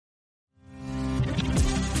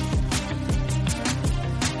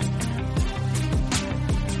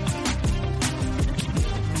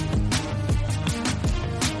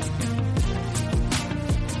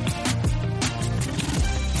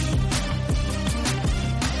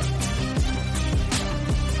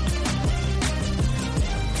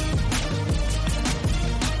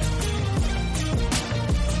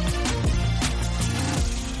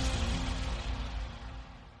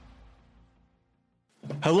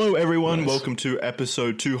Hello, everyone. Nice. Welcome to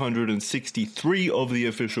episode 263 of the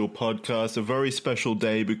official podcast. A very special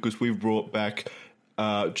day because we've brought back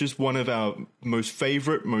just one of our most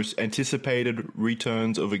favorite, most anticipated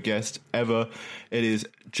returns of a guest ever. It is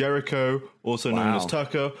Jericho, also known as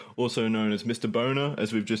Tucker, also known as Mr. Boner,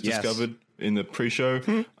 as we've just discovered in the pre-show.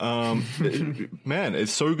 Man,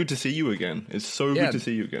 it's so good to see you again. It's so good to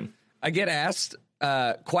see you again. I get asked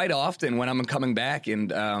quite often when I'm coming back,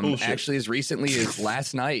 and actually as recently as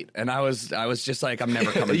last night, and I was just like, I'm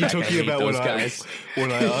never coming back. Are you talking about when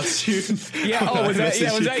I asked you? Yeah. Oh, was that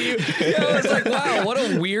you? Yeah, I was like, wow, what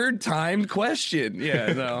a weird timed question.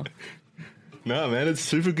 Yeah. No. No, man, it's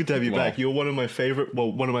super good to have you back. You're one of my favorite,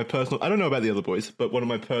 one of my personal, I don't know about the other boys, but one of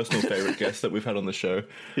my personal favorite guests that we've had on the show.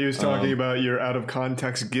 He was talking about your out of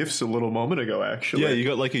context gifts a little moment ago, actually. Yeah, you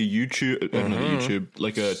got like a YouTube, not YouTube,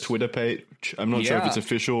 like a Twitter page. I'm not sure if it's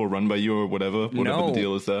official or run by you or whatever the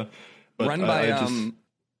deal is there. But run by,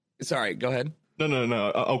 sorry, go ahead.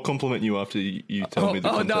 No. I'll compliment you after you tell me the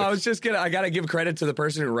context. No, I was just I got to give credit to the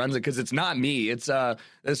person who runs it because it's not me. It's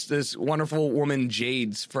this wonderful woman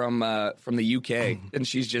Jade's from the UK, and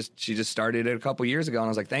she just started it a couple years ago, and I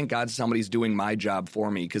was like, thank God somebody's doing my job for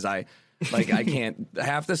me because I can't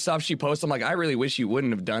half the stuff she posts. I'm like, I really wish you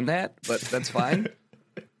wouldn't have done that, but that's fine.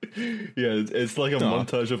 Yeah, it's like a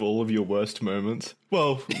montage of all of your worst moments.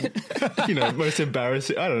 Well, most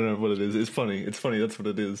embarrassing. I don't know what it is. It's funny. That's what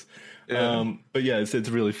it is. Yeah. But yeah, it's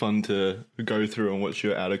really fun to go through and watch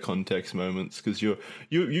your out of context moments because you're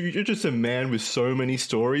just a man with so many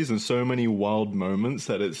stories and so many wild moments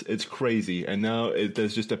that it's crazy. And now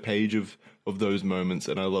there's just a page of those moments,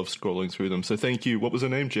 and I love scrolling through them. So thank you. What was her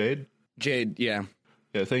name? Jade. Jade. Yeah.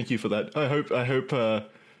 Yeah. Thank you for that.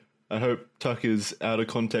 I hope Tucker's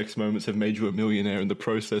out-of-context moments have made you a millionaire in the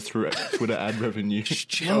process through Twitter ad revenue.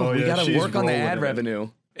 Chill, we got to work on the ad revenue.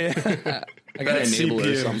 I got to enable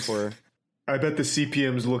her some for her. I bet the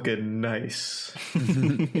CPM's looking nice.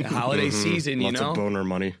 Holiday season, Lots of boner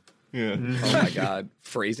money. Yeah. Oh, my God.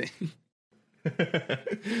 Phrasing.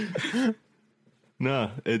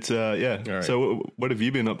 Nah, it's, yeah. Right. So what have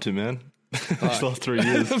you been up to, man? These last 3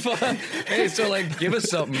 years. Hey, so, give us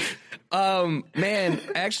something. Man,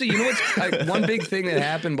 actually, you know what's one big thing that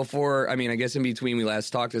happened before, I guess in between we last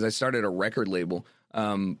talked is I started a record label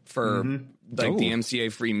for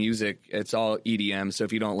DMCA free music. It's all EDM, so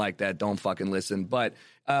if you don't like that, don't fucking listen. But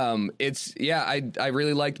I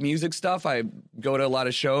really liked music stuff. I go to a lot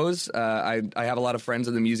of shows. I have a lot of friends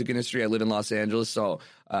in the music industry. I live in Los Angeles, so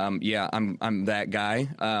I'm that guy.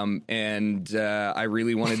 And I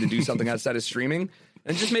really wanted to do something outside of streaming.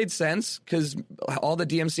 And it just made sense because all the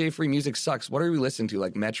DMCA free music sucks. What are we listening to?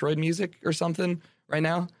 Like Metroid music or something right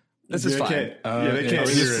now? This is fine. They can't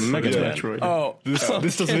hear it. Metroid. Oh,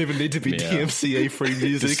 this doesn't even need to be DMCA free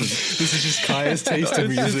music. This is just Kaya's taste of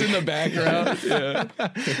music. It's just in the background.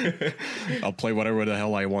 Yeah. I'll play whatever the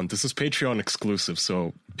hell I want. This is Patreon exclusive,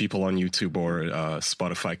 so people on YouTube or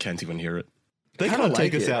Spotify can't even hear it. They can't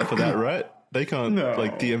take us out for that, right? They can't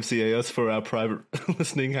DMCA us for our private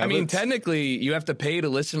listening habits. Technically, you have to pay to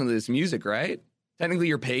listen to this music, right? Technically,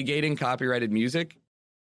 you're pay gating copyrighted music.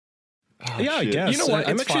 Oh, yeah, I guess. You know what?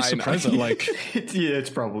 I'm actually surprised that it's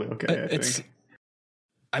probably okay. I think.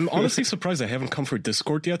 I'm honestly surprised I haven't come for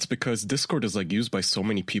Discord yet because Discord is used by so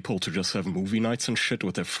many people to just have movie nights and shit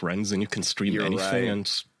with their friends, and you can stream anything,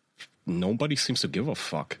 and nobody seems to give a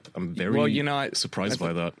fuck. I'm very surprised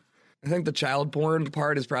by that. I think the child porn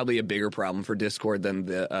part is probably a bigger problem for Discord than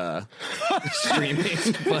the streaming.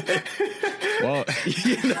 But,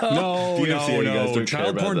 no.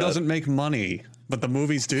 Child porn doesn't make money, but the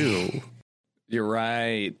movies do. You're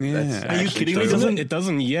right. Yeah. Are you kidding me? It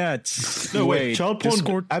doesn't yet. No, wait. Child porn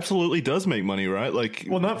Discord absolutely does make money, right?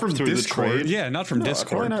 Not from through Discord. Yeah, not from Discord.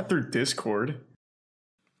 Probably not through Discord.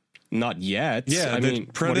 Not yet. Yeah,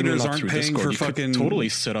 predators aren't paying Discord? for you fucking. Could totally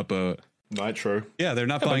set up a Nitro. Yeah, they're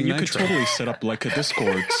not buying Nitro. You could totally set up a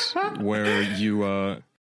Discord where you all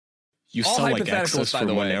sell access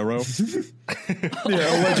for 1 euro.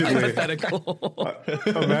 Yeah, allegedly. Hypothetical.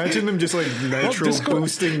 Imagine them just Nitro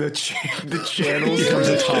boosting the channels. Becomes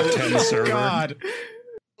a top 10 server. God.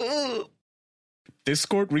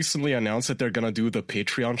 Discord recently announced that they're gonna do the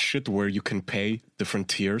Patreon shit where you can pay different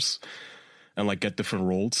tiers and get different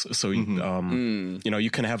roles. So you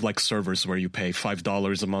can have servers where you pay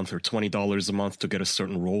 $5 a month or $20 a month to get a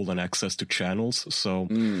certain role and access to channels. So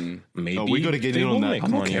maybe we got to get in on that. Make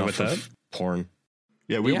money with that porn.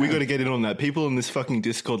 Yeah, we got to get in on that. People in this fucking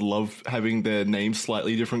Discord love having their names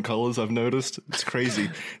slightly different colors, I've noticed. It's crazy.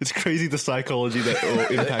 It's crazy the psychology that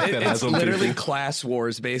or impact that has on people. It's literally class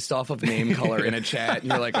wars based off of name color in a chat.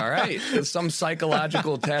 And you're like, all right, there's some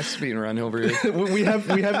psychological test being run over here. we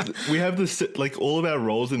have this, like, all of our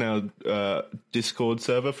roles in our Discord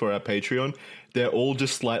server for our Patreon. They're all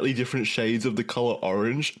just slightly different shades of the color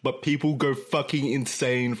orange, but people go fucking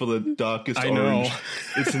insane for the darkest orange. Know.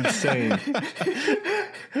 It's insane.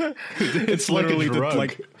 It's literally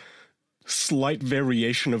the slight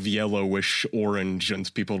variation of yellowish orange,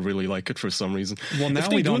 and people really like it for some reason. Well, now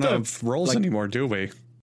we don't have roles anymore, do we?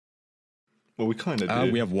 Well, we kind of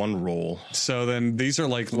do. We have one role. So then these are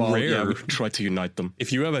like rare. Yeah, we try to unite them.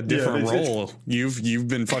 If you have a different role, you've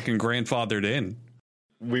been fucking grandfathered in.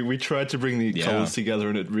 We tried to bring the colors together,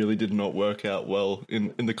 and it really did not work out well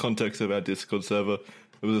in the context of our Discord server.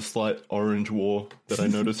 There was a slight orange war that I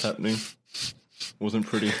noticed happening. Wasn't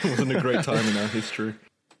pretty. It wasn't a great time in our history.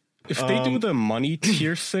 If they do the money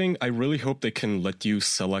tier thing, I really hope they can let you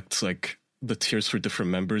select like the tiers for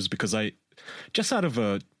different members, because just out of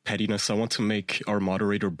a pettiness, I want to make our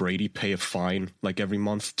moderator Brady pay a fine like every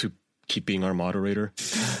month to keep being our moderator,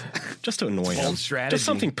 just to annoy him. Strategy. Just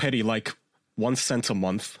something petty like 1 cent a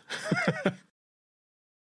month.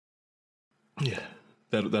 Yeah,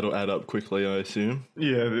 that'll add up quickly, I assume.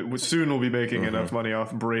 Yeah, soon we'll be making enough money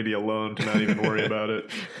off Brady alone to not even worry about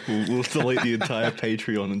it. We'll delete the entire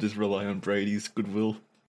Patreon and just rely on Brady's goodwill.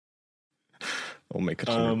 I'll make it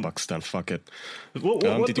 $100 then. Fuck it.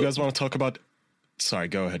 What did you guys want to talk about? Sorry,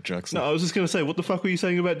 go ahead, Jackson. No, I was just going to say, what the fuck were you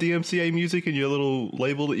saying about DMCA music and your little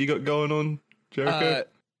label that you got going on, Jericho?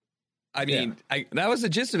 I mean, that was the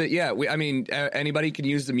gist of it. Yeah, anybody can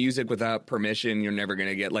use the music without permission. You're never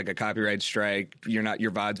gonna get like a copyright strike. Your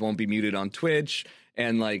VODs won't be muted on Twitch.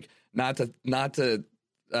 And like, not to.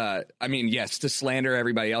 Yes, to slander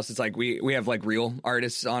everybody else. It's like we have like real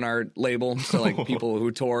artists on our label. So like people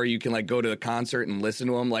who tour, you can like go to a concert and listen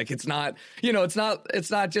to them. Like it's not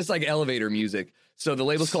just like elevator music. So the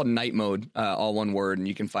label's called Night Mode, all one word, and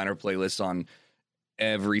you can find our playlists on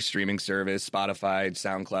every streaming service, Spotify,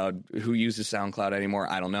 SoundCloud. Who uses SoundCloud anymore?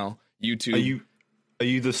 I don't know. YouTube. Are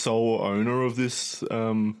you the sole owner of this?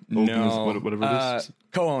 No, whatever it is.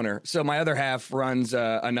 Co-owner. So my other half runs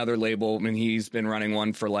another label, and he's been running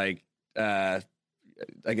one for like I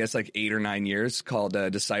guess like 8 or 9 years, called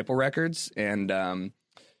Disciple Records, and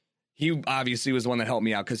he obviously was the one that helped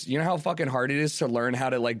me out, because you know how fucking hard it is to learn how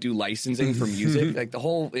to like do licensing for music. Like the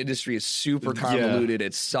whole industry is super convoluted.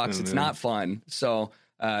 It sucks. It's not fun. So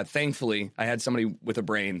thankfully I had somebody with a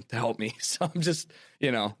brain to help me. So I'm just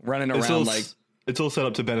running around like it's all set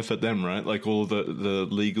up to benefit them, right? Like all the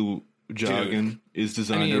legal jargon is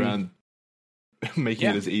designed around making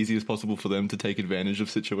it as easy as possible for them to take advantage of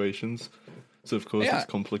situations. So of course it's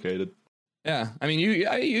complicated. Yeah, I mean,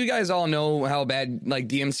 you guys all know how bad like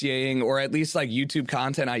DMCAing, or at least like YouTube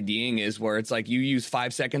content IDing is, where it's like you use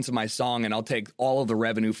 5 seconds of my song and I'll take all of the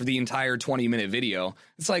revenue for the entire 20-minute video.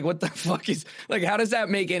 It's like, what the fuck is, like, how does that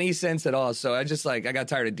make any sense at all? So I got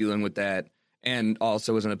tired of dealing with that, and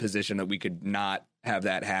also was in a position that we could not have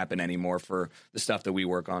that happen anymore for the stuff that we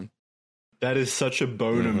work on. That is such a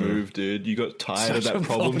boner move, dude. You got tired of that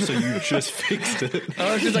problem, so you just fixed it.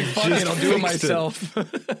 I was just like, fuck it, I'll do it myself.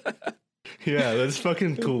 Yeah, that's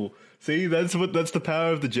fucking cool. See, that's the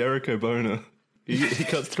power of the Jericho boner. He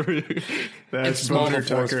cuts through. That's small but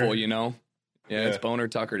forceful, you know? Yeah, it's boner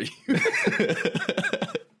Tucker to you.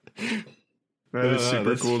 That is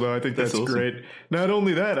super cool, though. I think that's awesome. Great. Not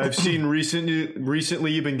only that, I've seen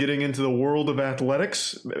recently you've been getting into the world of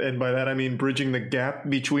athletics, and by that I mean bridging the gap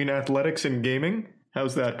between athletics and gaming.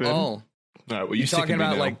 How's that been? Oh, all right, well, you talking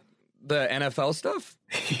about like the NFL stuff?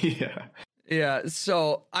 Yeah. Yeah,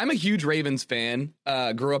 so I'm a huge Ravens fan.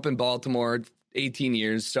 Grew up in Baltimore, 18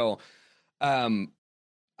 years. So there's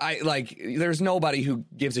nobody who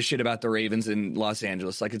gives a shit about the Ravens in Los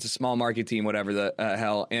Angeles. Like, it's a small market team, whatever the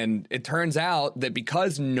hell. And it turns out that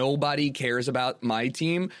because nobody cares about my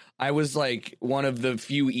team, I was like one of the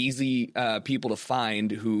few easy people to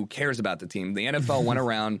find who cares about the team. The NFL went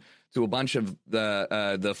around to a bunch of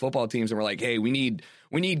the football teams and were like, hey, we need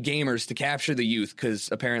gamers to capture the youth, because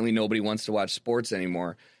apparently nobody wants to watch sports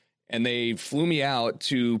anymore. And they flew me out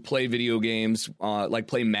to play video games, like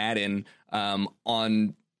play Madden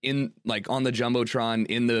on the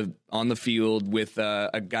Jumbotron on the field with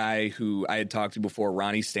a guy who I had talked to before,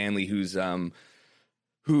 Ronnie Stanley, who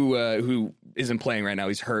isn't playing right now.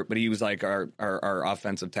 He's hurt, but he was like our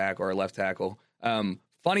offensive tackle, our left tackle.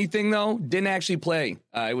 Funny thing, though, didn't actually play.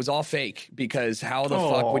 It was all fake, because how the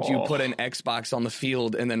fuck would you put an Xbox on the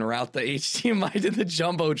field and then route the HDMI to the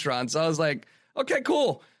Jumbotron? So I was like, okay,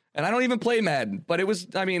 cool. And I don't even play Madden, but it was,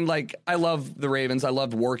 I mean, like, I love the Ravens. I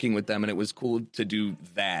loved working with them, and it was cool to do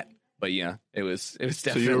that. But yeah, it was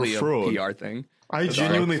definitely a PR thing. I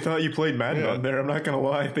genuinely thought you played Madden on there. I'm not going to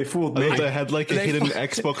lie. They fooled me. They had like a hidden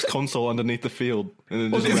Xbox console underneath the field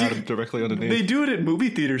and then just routed directly underneath. They do it at movie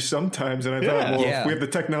theaters sometimes, and I thought, well, if we have the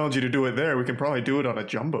technology to do it there, we can probably do it on a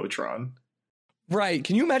Jumbotron. Right.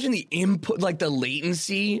 Can you imagine the input, like the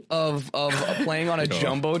latency of playing on a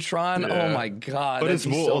Jumbotron? Yeah. Oh my God. But it's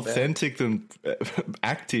more authentic than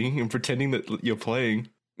acting and pretending that you're playing.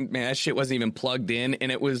 Man, that shit wasn't even plugged in,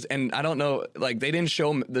 and I don't know, like, they didn't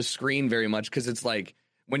show the screen very much because it's like,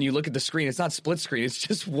 when you look at the screen, it's not split screen, it's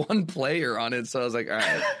just one player on it. So I was like, all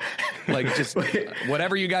right, like, just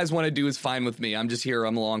whatever you guys want to do is fine with me. I'm just here.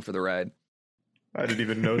 I'm along for the ride. I didn't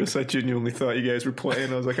even notice. I genuinely thought you guys were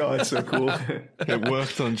playing. I was like, oh, that's so cool. It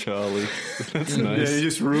worked on Charlie. That's nice. Yeah, you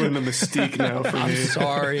just ruined the mystique now for me. I'm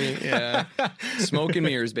sorry. Yeah. Smoke and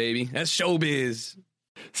mirrors, baby. That's showbiz.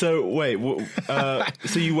 So wait,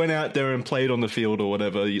 so you went out there and played on the field or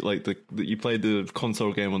whatever? You played the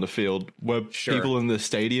console game on the field. Were people in the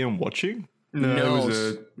stadium watching? No.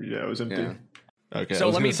 It was empty. Yeah. Okay. So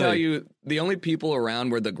let me tell you, the only people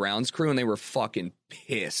around were the grounds crew, and they were fucking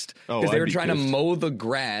pissed because they were trying to mow the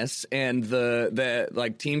grass, and the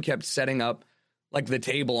like team kept setting up like the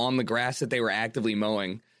table on the grass that they were actively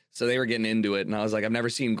mowing. So they were getting into it, and I was like, I've never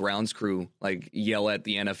seen grounds crew like yell at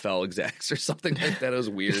the NFL execs or something like that. It was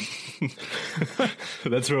weird.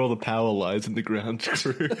 That's where all the power lies, in the grounds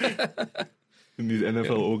crew in these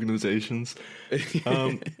NFL organizations.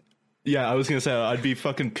 Yeah, I was gonna say I'd be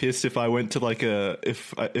fucking pissed if I went to like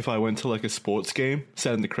if I went to like a sports game,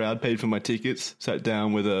 sat in the crowd, paid for my tickets, sat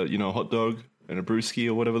down with a hot dog and a brewski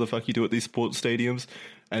or whatever the fuck you do at these sports stadiums.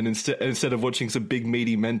 And instead of watching some big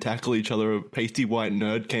meaty men tackle each other, a pasty white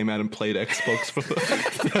nerd came out and played Xbox for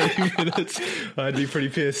 30 minutes. I'd be pretty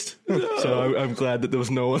pissed. So I'm glad that there was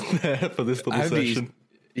no one there for this little session.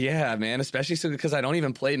 Yeah, man, especially because I don't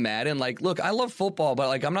even play Madden. Like, look, I love football, but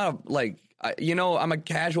like I'm not I'm a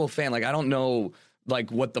casual fan. Like, I don't know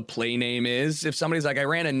like what the play name is. If somebody's like, I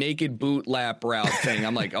ran a naked boot lap route thing,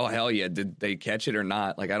 I'm like, oh hell yeah, did they catch it or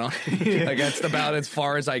not? Like, I don't like that's about as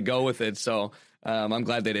far as I go with it. So I'm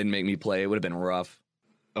glad they didn't make me play. It would have been rough.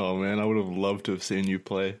 Oh man, I would have loved to have seen you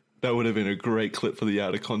play. That would have been a great clip for the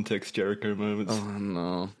out of context Jericho moments. Oh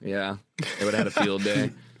no, yeah, they would have had a field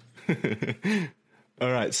day.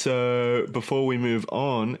 All right, so before we move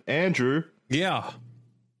on, Andrew. Yeah.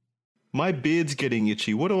 My beard's getting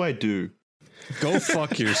itchy. What do I do? Go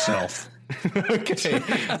fuck yourself. Okay,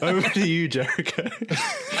 over to you, Jericho.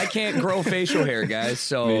 I can't grow facial hair, guys,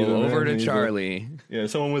 so over to Charlie. Yeah,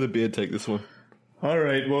 someone with a beard take this one. All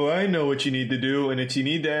right, well, I know what you need to do, and it's you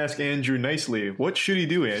need to ask Andrew nicely. What should he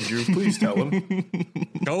do, Andrew? Please tell him.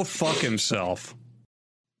 Go fuck himself.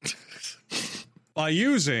 By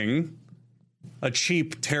using a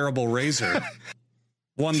cheap, terrible razor.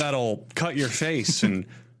 One that'll cut your face and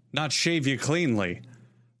not shave you cleanly.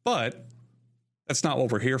 But that's not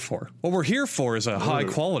what we're here for. What we're here for is a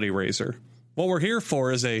high-quality razor. What we're here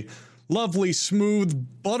for is a lovely, smooth,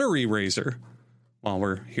 buttery razor. Well,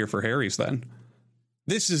 we're here for Harry's then.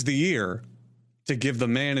 This is the year to give the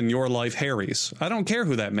man in your life Harry's. I don't care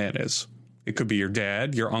who that man is. It could be your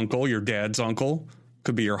dad, your uncle, your dad's uncle.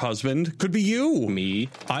 Could be your husband. Could be you. Me.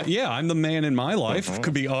 I'm the man in my life.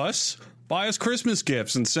 Could be us. Buy us Christmas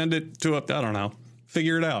gifts and send it to I don't know.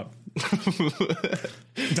 Figure it out.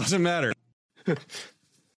 Doesn't matter.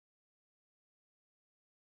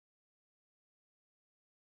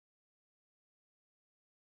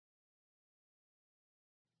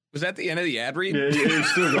 Was that the end of the ad read? Yeah, you're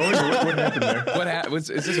still going. What happened there? What happened? Is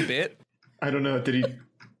this a bit? I don't know. Did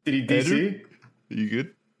he DC? Are you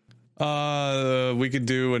good? We could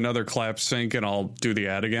do another clap sync and I'll do the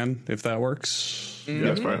ad again if that works. Mm-hmm. Yeah,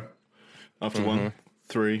 that's fine. After 1,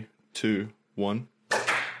 3, 2, 1.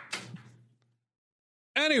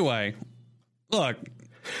 Anyway, look,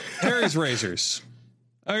 Harry's razors.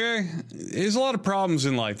 Okay, there's a lot of problems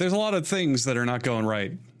in life. There's a lot of things that are not going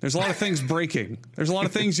right. There's a lot of things breaking. There's a lot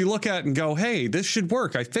of things you look at and go, hey, this should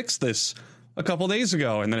work. I fixed this a couple days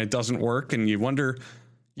ago, and then it doesn't work, and you wonder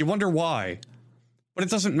why. But it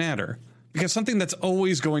doesn't matter, because something that's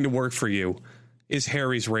always going to work for you is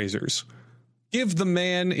Harry's razors. Give the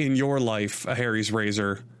man in your life a Harry's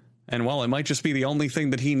razor, and well, it might just be the only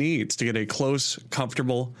thing that he needs to get a close,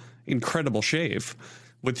 comfortable, incredible shave.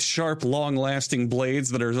 With sharp, long-lasting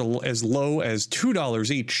blades that are as low as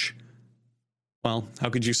 $2 each. Well, how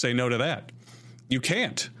could you say no to that? You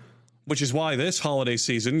can't. Which is why this holiday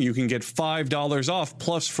season, you can get $5 off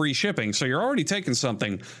plus free shipping. So you're already taking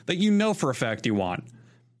something that you know for a fact you want.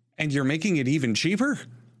 and you're making it even cheaper?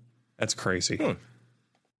 That's crazy.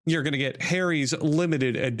 You're going to get Harry's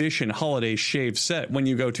limited edition holiday shave set when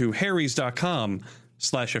you go to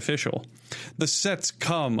harrys.com/official. The sets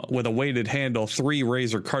come with a weighted handle, 3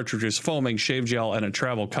 razor cartridges, foaming shave gel, and a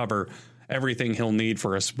travel cover. Everything he'll need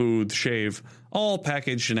for a smooth shave, all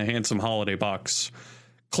packaged in a handsome holiday box.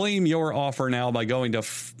 Claim your offer now by going to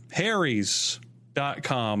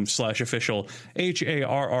harrys.com/official,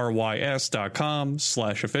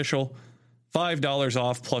 harrys.com/official. $5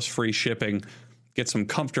 off plus free shipping. Get some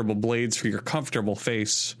comfortable blades for your comfortable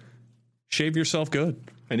face. Shave yourself good.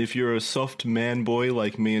 And if you're a soft man boy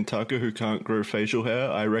like me and Tucker who can't grow facial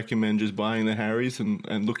hair, I recommend just buying the Harrys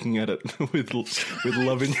and looking at it with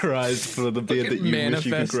love in your eyes for the beard that you wish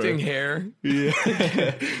you could grow. Manifesting hair. Yeah.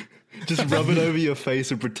 Just rub it over your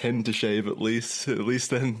face and pretend to shave at least. At least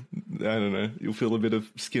then, I don't know, you'll feel a bit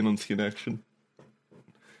of skin on skin action.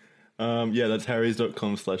 Yeah, that's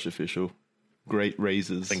harrys.com/official. Great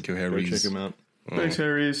razors. Thank you, Harrys. Go check them out. Thanks,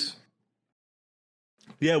 Harrys.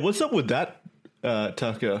 Yeah, what's up with that,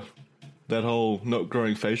 Tucker? That whole not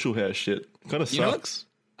growing facial hair shit kind of sucks.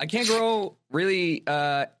 I can't grow really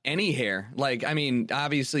any hair. Like, I mean,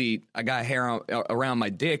 obviously I got hair around my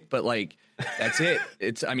dick, but like, that's it.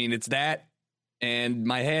 It's that and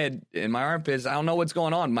my head and my armpits. I don't know what's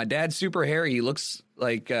going on. My dad's super hairy. He looks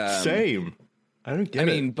like same. I don't get it. I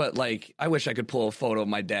mean, but like, I wish I could pull a photo of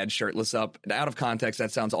my dad shirtless up. Out of context,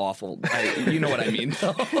 that sounds awful. You know what I mean?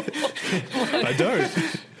 I don't.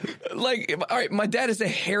 Like, all right, my dad is the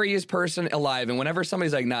hairiest person alive. And whenever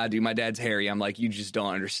somebody's like, nah, dude, my dad's hairy, I'm like, you just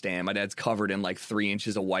don't understand. My dad's covered in like 3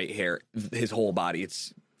 inches of white hair, his whole body.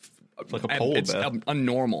 It's like a polar bear.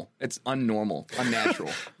 Unnormal. It's unnormal, unnatural.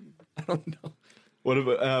 I don't know.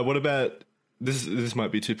 What about this? This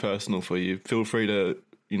might be too personal for you. Feel free to,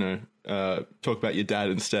 talk about your dad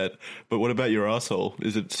instead. But what about your asshole?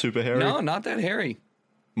 Is it super hairy? No, not that hairy.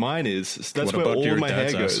 Mine is. That's where all my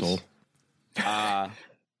hair goes.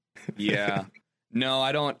 Yeah. No,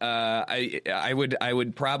 I don't. I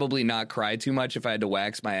would probably not cry too much if I had to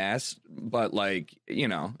wax my ass, but like,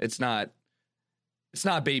 it's not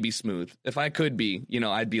baby smooth. If I could be,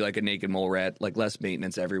 I'd be like a naked mole rat, like less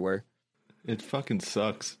maintenance everywhere. It fucking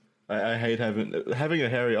sucks. I hate having a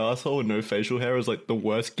hairy asshole and no facial hair is like the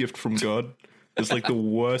worst gift from God. It's like the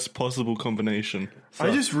worst possible combination. So,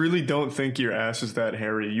 I just really don't think your ass is that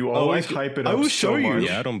hairy. You always hype it up. I will show you. Much.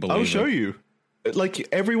 Yeah, I don't believe it. I'll show you. Like,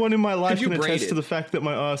 everyone in my life can attest it? to the fact that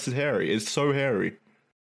my ass is hairy. It's so hairy.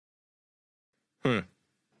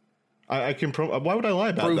 I can why would I lie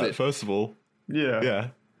about that, first of all? Yeah.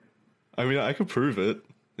 I mean, I could prove it.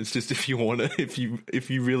 It's just if you want it, if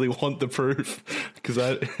you really want the proof, because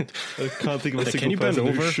I can't think of a single person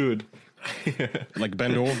who should. Like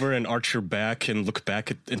bend over and arch your back and look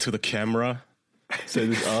back into the camera. So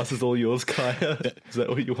this ass is all yours, Kaya? Is that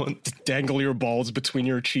what you want? Dangle your balls between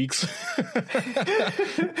your cheeks.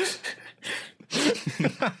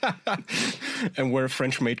 And wear a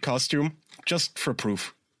French maid costume just for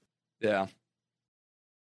proof. Yeah.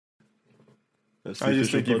 I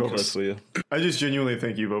just genuinely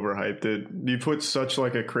think you've overhyped it. You put such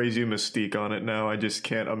like a crazy mystique on it now. I just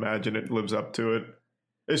can't imagine it lives up to it.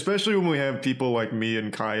 Especially when we have people like me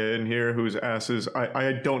and Kaya in here whose asses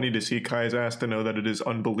I don't need to see Kaya's ass to know that it is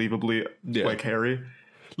unbelievably like hairy.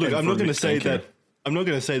 Look, I'm not going to say that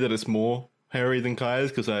it's more hairy than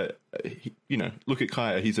Kaya's because look at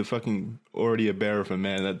Kaya. He's already a bear of a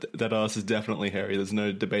man. That ass is definitely hairy. There's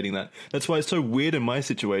no debating that. That's why it's so weird in my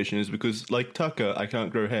situation is because like Tucker, I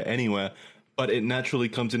can't grow hair anywhere, but it naturally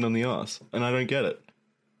comes in on the ass, and I don't get it.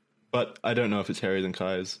 But I don't know if it's hairier than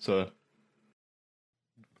Kaya's. So,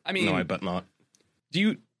 I mean, no, I bet not.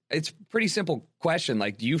 It's a pretty simple question.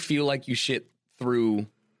 Like, do you feel like you shit through?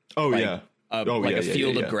 Oh like, yeah. A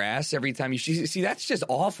field of grass every time you see that's just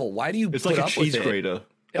awful. Why do you? It's put like up a cheese with grater.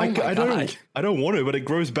 Oh I don't want to, but it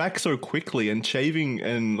grows back so quickly, and shaving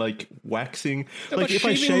and like waxing. Yeah, like but if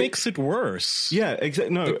shaving I makes it worse. Yeah,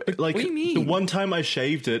 exactly. No, like what do you mean? The one time I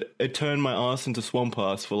shaved it, it turned my ass into swamp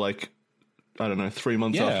ass for like I don't know 3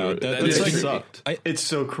 months after it. It sucked. It's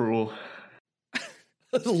so cruel.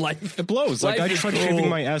 Life it blows. Like I tried cruel. shaving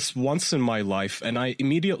my ass once in my life, and I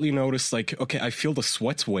immediately noticed like, okay, I feel the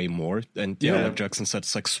sweat way more. And like Jackson said,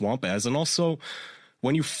 it's like swamp ass. And also,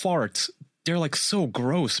 when you fart, they're like so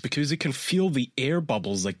gross because you can feel the air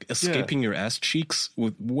bubbles like escaping your ass cheeks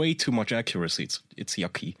with way too much accuracy. It's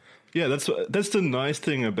yucky. Yeah, that's the nice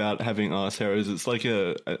thing about having ass hair is it's like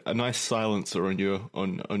a nice silencer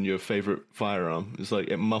on your favorite firearm. It's like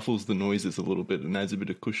it muffles the noises a little bit and adds a bit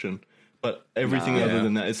of cushion. But everything other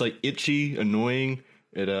than that, it's like itchy, annoying.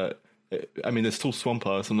 I mean, there's still swamp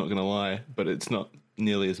ass. I'm not gonna lie, but it's not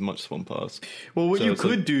nearly as much swamp ass. Well, what you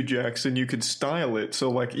could do, Jackson, you could style it so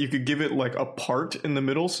like you could give it like a part in the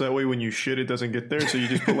middle, so that way when you shit, it doesn't get there. So you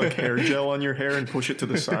just put like hair gel on your hair and push it to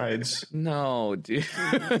the sides. No, dude,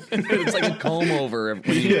 it's like a comb over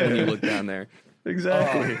when you look down there.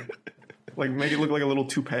 Exactly. Like make it look like a little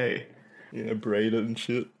toupee. Yeah, braid it and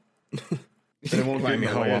shit. And it won't I mean,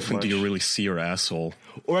 how often much. do you really see your asshole?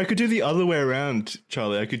 Or I could do the other way around,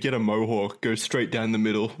 Charlie. I could get a mohawk, go straight down the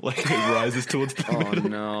middle, like it rises towards the middle.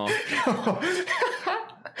 No.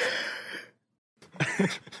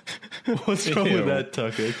 What's wrong with that,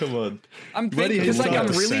 Tucker? Come on. I'm thinking because like I'm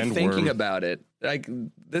really sandworm. thinking about it. Like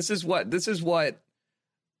this is what.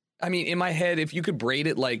 I mean, in my head, if you could braid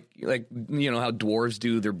it like you know how dwarves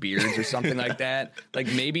do their beards or something like that, like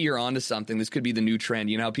maybe you're onto something. This could be the new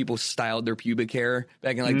trend. You know how people styled their pubic hair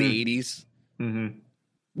back in like the 80s?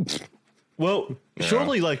 Mm-hmm. Well,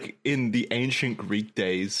 surely like in the ancient Greek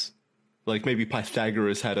days, like maybe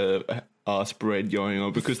Pythagoras had a ass braid going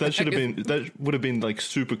on, because that would have been like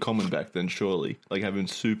super common back then, surely. Like having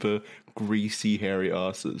super greasy, hairy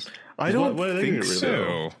asses. I don't What are they think gonna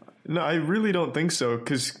so. No, I really don't think so,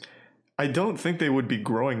 because I don't think they would be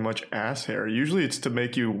growing much ass hair. Usually it's to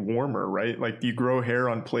make you warmer, right? Like you grow hair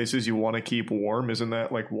on places you want to keep warm. Isn't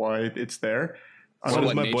that like why it's there? Why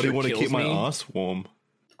does my body want to keep my ass warm?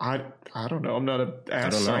 I don't know. I'm not an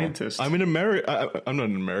ass scientist. I'm in America. I'm not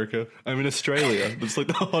in America. I'm in Australia. It's like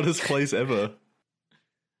the hottest place ever.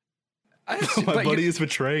 My body is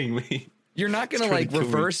betraying me. You're not going to like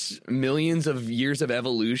reverse millions of years of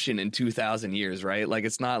evolution in 2,000 years, right? Like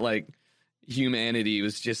it's not like humanity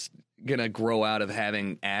was just going to grow out of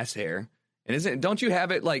having ass hair. And don't you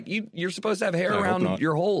have it like you're supposed to have hair around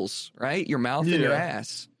your holes, right? Your mouth and your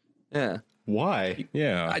ass. Yeah. Why?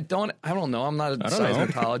 Yeah. I don't know. I'm not a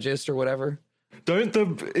seismologist or whatever.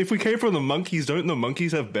 If we came from the monkeys, don't the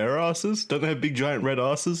monkeys have bare asses? Don't they have big giant red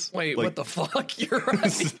asses? Wait, like, what the fuck? You're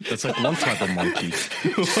right. That's like one type of monkey.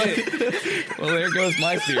 Well, there goes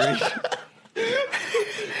my theory.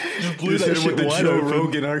 Just blew Just that hit shit with the wide Joe open.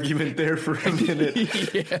 Rogan argument there for a minute.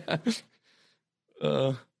 Yeah.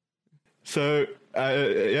 So,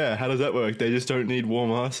 how does that work? They just don't need warm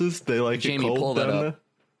asses? They like Jamie, it cold pull that down up. there?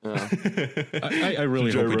 I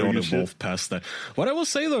really hope we don't evolve past that. What I will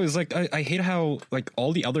say though is like I hate how like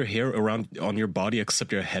all the other hair around on your body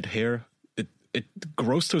except your head hair, it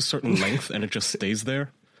grows to a certain length and it just stays there.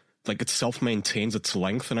 Like it self-maintains its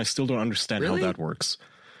length, and I still don't understand how that works.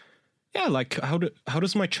 Yeah, like how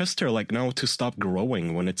does my chest hair like know to stop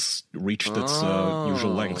growing when it's reached its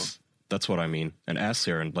usual length? That's what I mean. And ass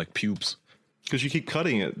hair and like pubes. Because you keep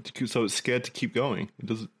cutting it, so it's scared to keep going. It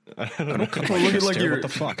doesn't. I don't know. Well, look at like what the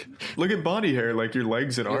fuck? Look at body hair, like your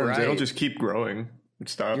legs and arms. right. They don't just keep growing. It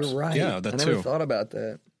stops. You're right. Yeah, that I never too. thought about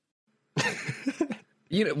that.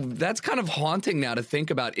 You know, that's kind of haunting now to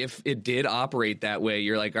think about. If it did operate that way,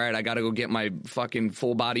 you're like, all right, I got to go get my fucking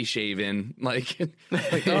full body shave in. Like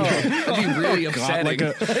that'd be really upsetting.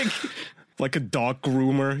 Like a dog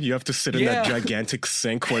groomer, you have to sit in that gigantic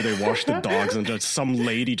sink where they wash the dogs, and just some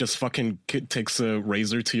lady just fucking takes a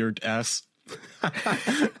razor to your ass,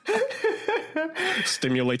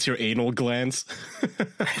 stimulates your anal glands.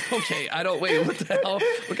 Okay, wait. What the hell?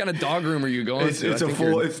 What kind of dog room are you going to?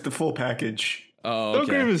 It's the full package. Oh, Dog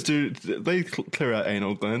okay. groomers they clear out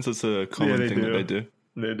anal glands. That's a common thing that they do.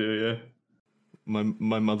 They do, yeah.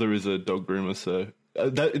 My mother is a dog groomer, so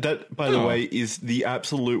that by the way is the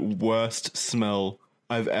absolute worst smell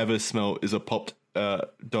I've ever smelled. Is a popped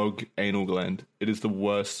dog anal gland. It is the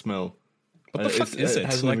worst smell. What the fuck is it?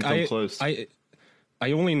 Hasn't even come close.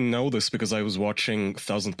 I only know this because I was watching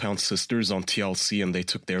 1,000-Pound Sisters on TLC, and they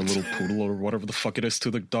took their little poodle or whatever the fuck it is to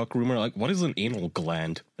the dog groomer. Like, what is an anal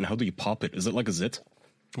gland, and how do you pop it? Is it like a zit?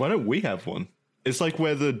 Why don't we have one? It's like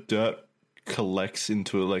where the dirt collects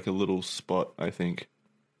into like a little spot, I think.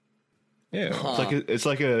 Yeah. It's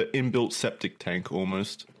like a inbuilt septic tank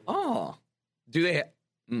almost. Oh, do they?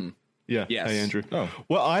 Yeah. Yes. Hey, Andrew. Oh.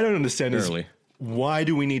 What I don't understand is Barely. why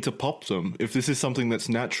do we need to pop them if this is something that's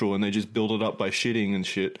natural and they just build it up by shitting and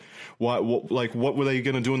shit? What were they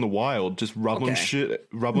going to do in the wild? Just rub on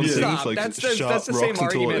things Stop. like That's sharp the rocks same until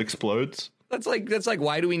argument. it explodes? That's like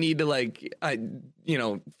why do we need to like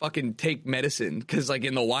fucking take medicine? Because like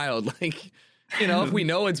in the wild, like if we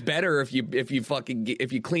know it's better if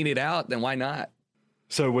you clean it out, then why not?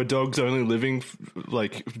 So were dogs only living,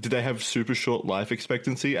 did they have super short life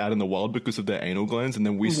expectancy out in the wild because of their anal glands, and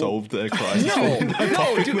then we solved their crisis?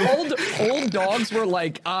 No, dude, old dogs were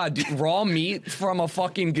like, dude, raw meat from a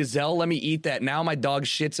fucking gazelle, let me eat that. Now my dog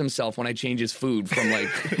shits himself when I change his food from like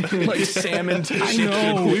salmon to I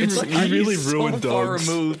know, we really ruined dogs.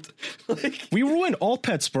 Far removed. We ruin all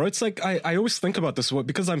pets, bro. It's like, I always think about this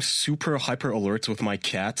because I'm super hyper alert with my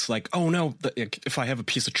cats. Like, oh no, if I have a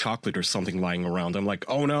piece of chocolate or something lying around, I'm like,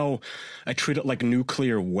 oh no, I treat it like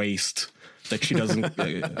nuclear waste that she doesn't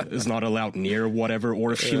is not allowed near, whatever.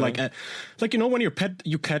 Or if she when your pet,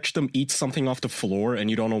 you catch them eat something off the floor and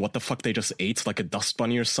you don't know what the fuck they just ate, like a dust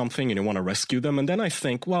bunny or something, and you want to rescue them. And then I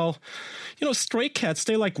think, well, stray cats,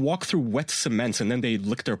 they like walk through wet cement and then they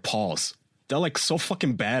lick their paws. They're like so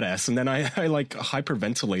fucking badass. And then I like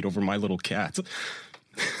hyperventilate over my little cat.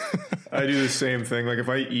 I do the same thing. Like if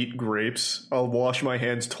I eat grapes, I'll wash my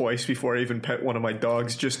hands twice before I even pet one of my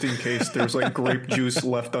dogs, just in case there's like grape juice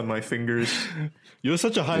left on my fingers. You're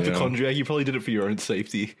such a hypochondriac. You probably did it for your own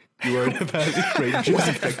safety. You worried about the grape juice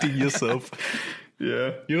affecting yourself.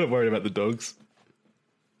 Yeah, you're not worried about the dogs.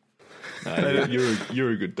 Nah,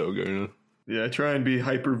 you're a good dog owner. Yeah, I try and be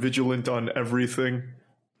hyper vigilant on everything.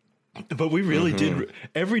 But we really did.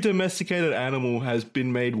 Every domesticated animal has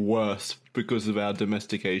been made worse because of our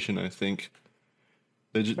domestication, I think.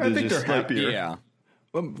 I think they're happier. Yeah.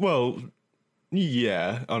 Well,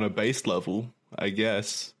 yeah, on a base level, I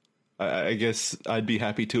guess. I guess I'd be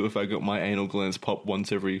happy too if I got my anal glands popped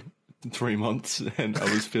once every 3 months and I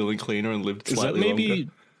was feeling cleaner and lived slightly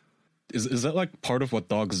longer. Is that like part of what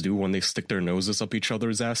dogs do when they stick their noses up each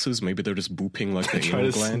other's asses? Maybe they're just booping like the try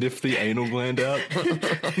anal to gland. Sniff the anal gland out.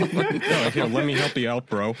 No, here, let me help you out,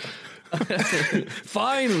 bro.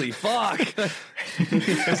 Finally, fuck.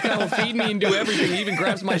 This guy will feed me and do everything. He even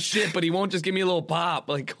grabs my shit, but he won't just give me a little pop.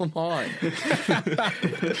 Like, come on.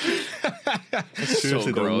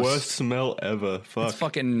 Seriously, the worst smell ever. Fuck. It's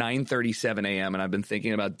fucking 9:37 a.m. and I've been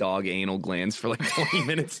thinking about dog anal glands for like 20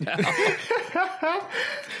 minutes now.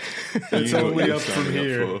 It's only up from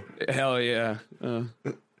here. Hell yeah.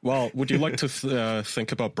 Well, would you like to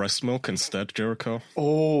think about breast milk instead, Jericho?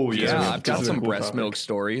 Oh, yeah. I've got some breast milk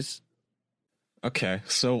stories. Okay,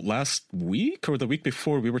 so last week or the week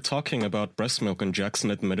before, we were talking about breast milk, and Jackson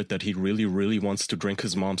admitted that he really, really wants to drink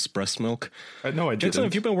his mom's breast milk. No, I didn't. Jackson,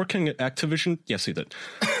 have you been working at Activision? Yes, he did.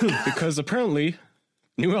 Because apparently,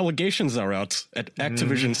 new allegations are out at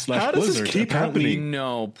Activision / How does Blizzard. this keep happening?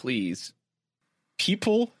 No, please.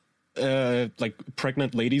 People, like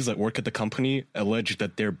pregnant ladies that work at the company, allege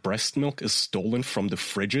that their breast milk is stolen from the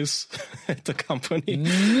fridges at the company.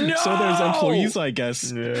 No! So there's employees, I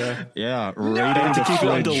guess. Yeah, raiding to the keep it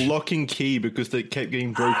under fridge. lock and key because they kept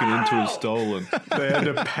getting broken into and stolen. They had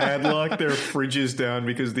to padlock their fridges down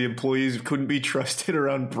because the employees couldn't be trusted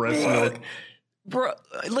around breast milk. Bro,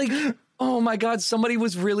 like, oh my God, somebody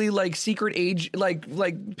was really like secret age,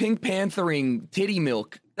 like Pink Panthering titty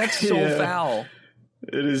milk. That's so foul.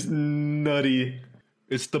 It is nutty.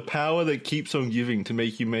 It's the power that keeps on giving to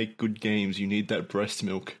make you make good games. You need that breast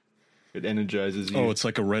milk. It energizes you. Oh, it's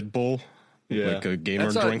like a Red Bull? Yeah. Like a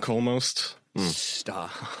gamer drink almost? Stop.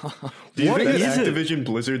 Do you What think is at it? Activision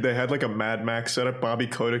Blizzard, they had like a Mad Max setup? Bobby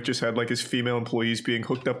Kotick just had like his female employees being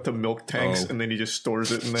hooked up to milk tanks, and then he just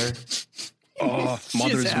stores it in there. Oh,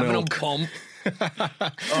 mother's Just having milk. them pump.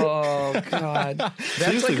 Oh God. That's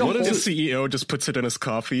Seriously, like a what whole, is The CEO just puts it in his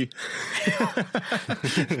coffee.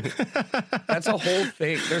 that's a whole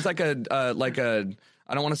thing. There's like a I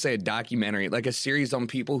don't want to say a documentary, like a series on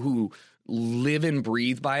people who live and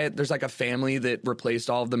breathe by it. There's like a family that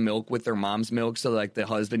replaced all of the milk with their mom's milk. So like the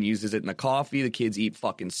husband uses it in the coffee, the kids eat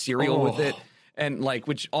fucking cereal with it. And like,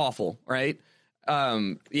 which awful, right?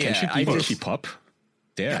 Yeah. Can she keep up?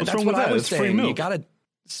 Yeah. What's That's wrong what with I that? was It's free saying. milk. You gotta.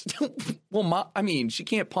 Well, I mean, she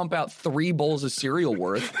can't pump out 3 bowls of cereal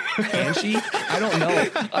worth, can she? I don't know.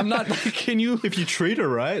 I'm not like. Can you? If you treat her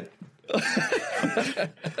right.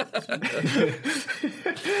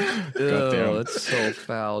 Oh, that's so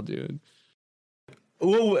foul, dude.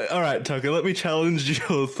 Well, all right, Tucker, let me challenge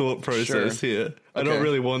your thought process here. I don't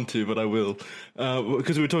really want to, but I will.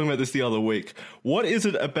 Because we were talking about this the other week. What is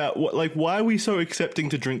it about, why are we so accepting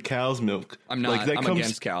to drink cow's milk? I'm not. I'm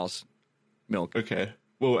against cow's milk. Okay.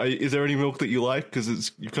 Well, is there any milk that you like?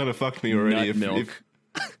 Because you kind of fucked me already. Nut milk.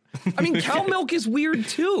 I mean, cow milk is weird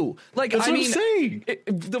too. Like, That's what I'm saying.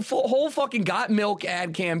 The whole fucking Got Milk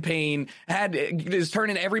ad campaign is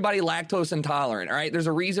turning everybody lactose intolerant. All right, there's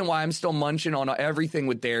a reason why I'm still munching on everything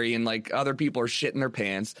with dairy, and like other people are shitting their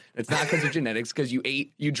pants. It's not because of genetics, because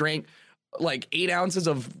you drank like 8 ounces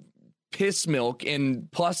of piss milk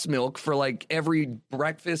and plus milk for like every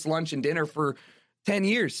breakfast, lunch, and dinner for 10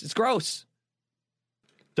 years. It's gross.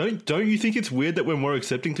 Don't you think it's weird that we're more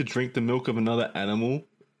accepting to drink the milk of another animal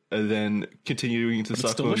than continuing to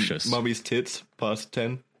suck on mummy's tits past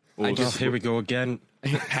 10? Here we go again.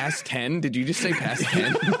 Past 10? Did you just say past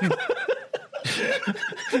 10?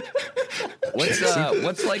 What's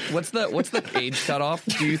the age cutoff,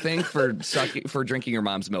 do you think, for drinking your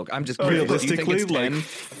mom's milk? I'm just curious. Realistically, like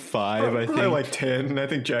 5, I think. Probably like 10. I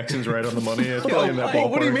think Jackson's right on the money. It's probably in that ballpark.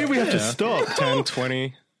 What do you mean we have to stop? 10,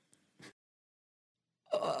 20.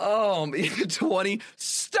 Oh, 20.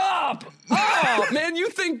 Stop! Oh, man, you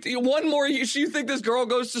think one more year? You think this girl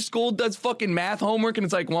goes to school, does fucking math homework, and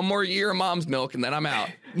it's like one more year of mom's milk, and then I'm out.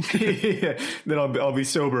 Yeah, then I'll be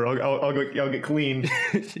sober. I'll get clean.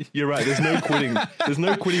 You're right. There's no quitting. There's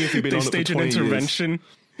no quitting if you've been on it for 20 years. Intervention.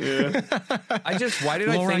 Yeah. Why did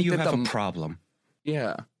Laura, I think you that have a problem?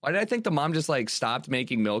 Yeah. Why did I think the mom just like stopped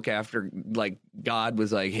making milk after like God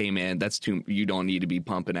was like, "Hey man, that's too. You don't need to be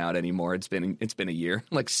pumping out anymore. It's been a year.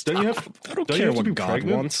 Like, stop." I don't care what God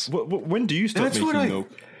wants. When do you start making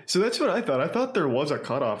milk? So that's what I thought. I thought there was a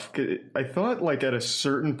cutoff. I thought like at a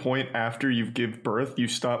certain point after you give birth, you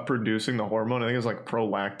stop producing the hormone. I think it's like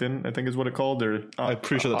prolactin. I think is what it's called. I'm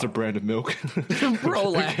pretty sure that's a brand of milk.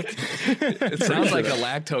 Prolactin. It sounds like a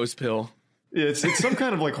lactose pill. Yeah, it's some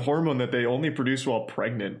kind of like hormone that they only produce while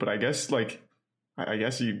pregnant. But I guess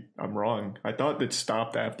I'm wrong. I that it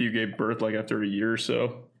stopped after you gave birth, like after a year or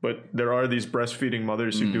so. But there are these breastfeeding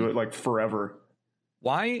mothers who do it like forever.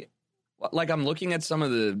 Why? Like, I'm looking at some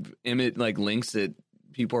of the links that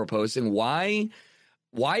people are posting. Why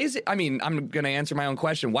is it? I mean, I'm going to answer my own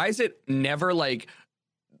question. Why is it never like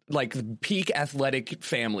peak athletic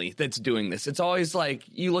family that's doing this? It's always like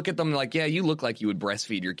you look at them like, yeah, you look like you would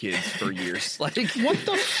breastfeed your kids for years. Like, what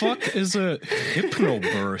the fuck is a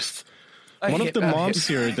hypnobirth? One of the moms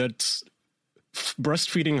here that's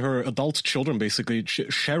breastfeeding her adult children, basically,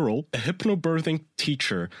 Cheryl, a hypnobirthing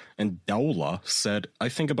teacher, and Daula said, "I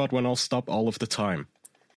think about when I'll stop all of the time."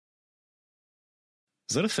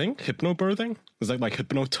 Is that a thing? Hypnobirthing? Is that like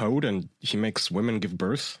Hypnotoad and he makes women give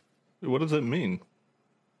birth? What does that mean?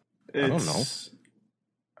 I don't know.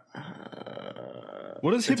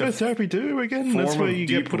 What does hypnotherapy do again? That's where you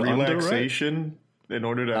get put relaxation under, right? In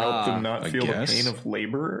order to help them not feel the pain of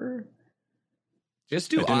labor. Just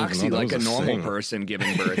do oxy like a normal person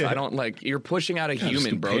giving birth. I don't like, you're pushing out a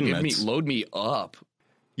human, bro. Load me up.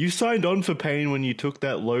 You signed on for pain when you took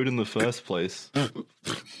that load in the first place.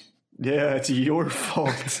 Yeah, it's your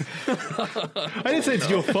fault. I didn't say it's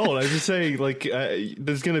your fault. I was just saying, like,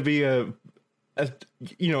 there's going to be a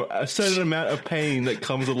certain amount of pain that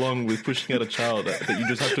comes along with pushing out a child that you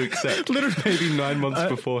just have to accept. Literally, maybe 9 months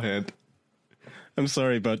beforehand. I'm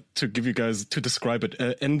sorry, but to give you guys, to describe it,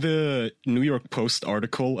 in the New York Post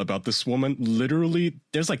article about this woman, literally,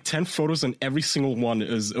 there's like 10 photos and every single one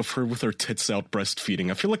is of her with her tits out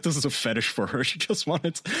breastfeeding. I feel like this is a fetish for her. She just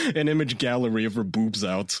wanted an image gallery of her boobs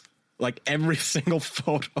out. Like every single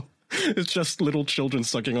photo is just little children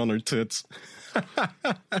sucking on her tits.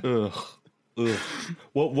 Ugh.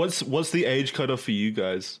 What's the age cutoff for you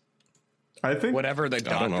guys? I think whatever the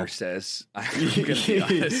doctor says. I'm gonna be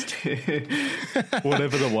honest.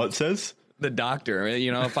 Whatever the what says? The doctor.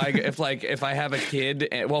 You know, if I have a kid,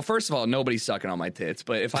 well, first of all, nobody's sucking on my tits.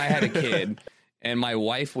 But if I had a kid and my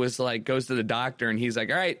wife was like, goes to the doctor and he's like,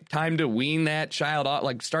 all right, time to wean that child off,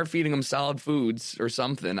 like start feeding them solid foods or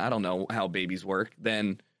something. I don't know how babies work.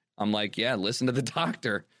 Then I'm like, yeah, listen to the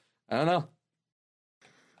doctor. I don't know.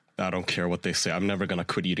 I don't care what they say. I'm never gonna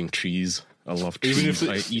quit eating cheese. I love cheese.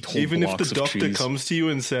 I eat whole blocks of cheese. Even if the doctor comes to you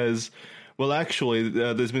and says, well, actually,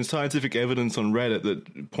 there's been scientific evidence on Reddit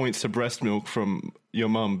that points to breast milk from your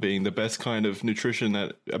mum being the best kind of nutrition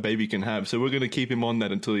that a baby can have. So we're going to keep him on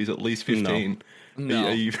that until he's at least 15. No.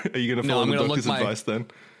 Are you going to follow the doctor's advice then?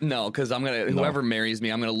 No, because I'm going to, whoever marries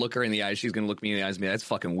me, I'm going to look her in the eyes. She's going to look me in the eyes and be like, that's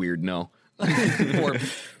fucking weird. No. Or,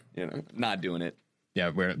 not doing it. Yeah,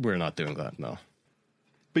 we're not doing that. No.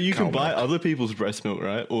 But you can buy other people's breast milk,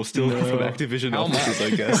 right? Or steal from Activision offices,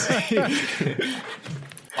 I guess.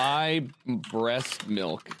 Buy breast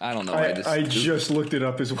milk. I don't know. I just looked it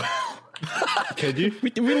up as well. Can you?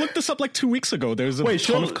 We looked this up like 2 weeks ago. There's a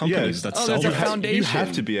ton of companies that sell there's a foundation. You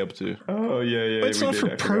have to be able to. Oh, yeah. But it's not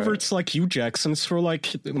for perverts like you, Jackson. It's for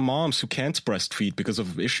like moms who can't breastfeed because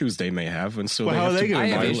of issues they may have. And so how are they going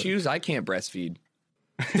to I have issues. I can't breastfeed.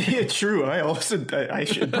 Yeah, true. I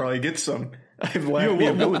should probably get some. I've lacked the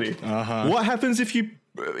ability. What happens if you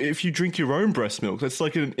drink your own breast milk? That's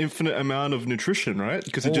like an infinite amount of nutrition, right?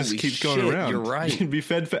 Because it just keeps going around. You're right. You can be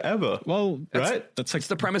fed forever. Well, right? That's like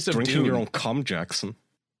the premise of drinking Dune. your own cum, Jackson.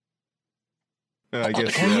 I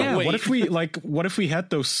guess. Oh yeah. What if we had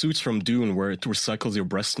those suits from Dune where it recycles your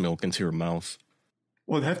breast milk into your mouth?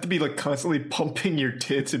 Well, it'd have to be like constantly pumping your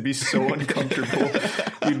tits. It'd be so uncomfortable.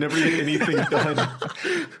 You'd never get anything done.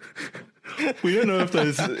 We don't know if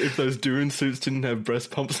those Dune suits didn't have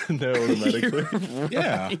breast pumps in there automatically. Right.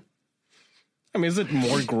 Yeah. I mean, is it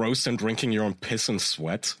more gross than drinking your own piss and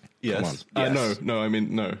sweat? Yes. Come on. Yes. No, I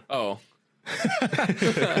mean, no. Oh.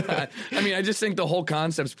 I mean, I just think the whole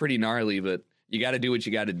concept's pretty gnarly, but you got to do what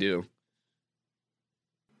you got to do.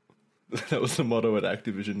 That was the motto at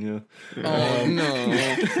Activision, yeah. Oh, no.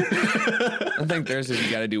 I think theirs is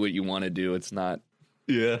you got to do what you want to do. It's not.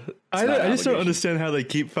 Yeah. I just don't understand how they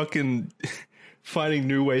keep fucking finding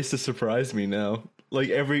new ways to surprise me now. Like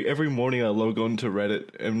every morning I log on to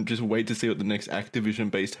Reddit and just wait to see what the next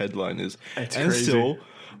Activision-based headline is. That's and crazy. Still,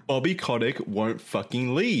 Bobby Kotick won't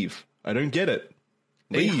fucking leave. I don't get it.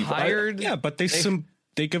 They Leave. hired. Yeah, but they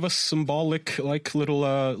give us symbolic, like little,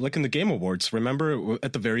 like in the Game Awards. Remember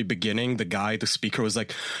at the very beginning, the speaker was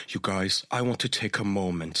like, "You guys, I want to take a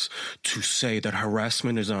moment to say that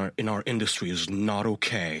harassment in our industry is not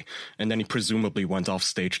okay." And then he presumably went off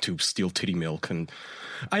stage to steal titty milk. And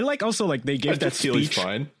I like also like they gave that speech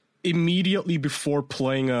immediately before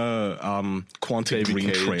playing a Quantic David Dream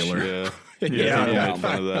Cage, trailer. Yeah, Yeah. I made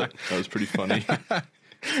fun of that. That was pretty funny.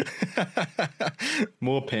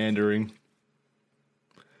 More pandering.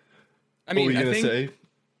 I mean, what were you gonna say?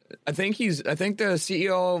 I think the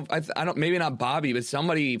CEO. I don't. Maybe not Bobby, but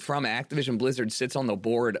somebody from Activision Blizzard sits on the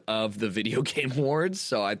board of the Video Game Awards.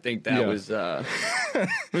 So I think that was a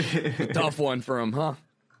tough one for him, huh?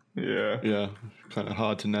 Yeah. Kind of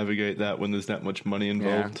hard to navigate that when there's that much money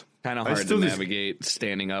involved. Kind of hard to navigate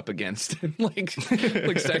standing up against like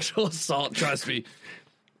sexual assault. Trust me.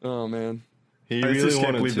 Oh man. He I really just can't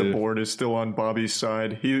wanted believe to. the board is still on Bobby's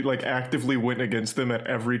side. He like actively went against them at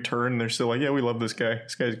every turn. They're still like, yeah, we love this guy.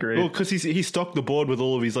 This guy's great. Well, because he stocked the board with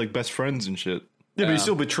all of his like best friends and shit. Yeah, but he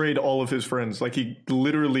still betrayed all of his friends. Like he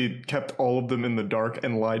literally kept all of them in the dark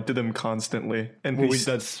and lied to them constantly. And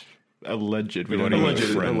That's alleged. We don't know.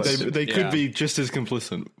 Alleged. They could be just as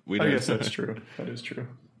complicit. I guess that's true. That is true.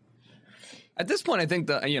 At this point, I think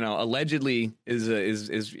allegedly is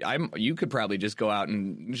you could probably just go out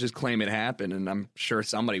and just claim it happened, and I'm sure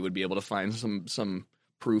somebody would be able to find some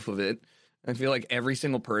proof of it. I feel like every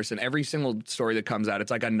single person, every single story that comes out,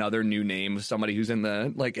 it's like another new name of somebody who's in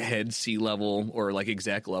the like head C level or like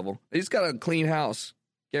exec level. They just got a clean house,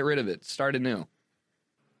 get rid of it, start anew.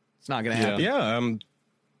 It's not going to happen. Yeah.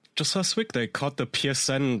 Just last week, they caught the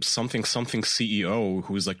PSN something CEO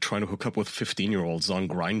who was like trying to hook up with 15-year-olds on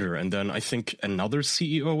Grindr, and then I think another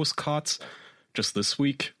CEO was caught just this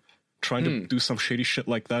week trying to do some shady shit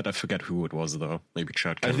like that. I forget who it was though. Maybe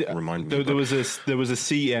Chad can remind me. There was a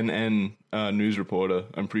CNN news reporter.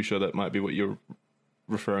 I'm pretty sure that might be what you're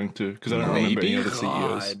referring to because I don't remember any other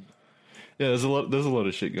CEOs. Yeah, there's a lot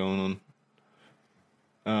of shit going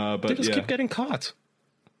on. But they just keep getting caught.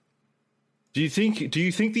 Do you think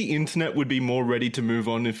the internet would be more ready to move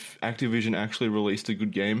on if Activision actually released a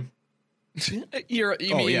good game?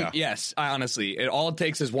 Yes, honestly. All it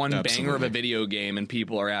takes is one banger of a video game and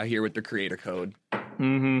people are out here with their creator code.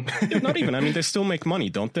 Mm-hmm. Not even. I mean, they still make money,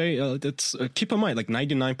 don't they? Keep in mind, like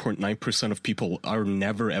 99.9% of people are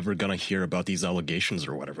never, ever going to hear about these allegations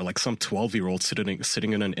or whatever. Like some 12-year-old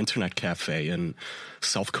sitting in an internet cafe in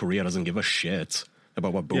South Korea doesn't give a shit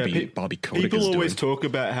about what Bobby Kotick is doing. People always talk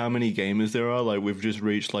about how many gamers there are. Like, we've just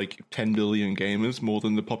reached like 10 billion gamers, more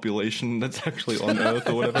than the population that's actually on Earth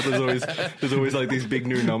or whatever. There's always like these big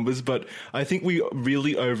new numbers. But I think we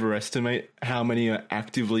really overestimate how many are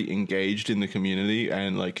actively engaged in the community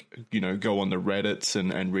and like, you know, go on the Reddits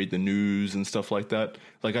and read the news and stuff like that.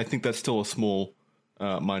 Like, I think that's still a small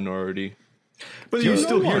minority. But you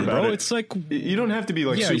still hear about it. It's like you don't have to be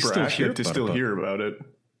like super active to still hear about it.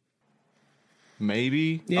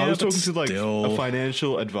 Maybe. Yeah, I was talking to like still a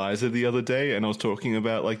financial advisor the other day and I was talking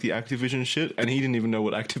about like the Activision shit and he didn't even know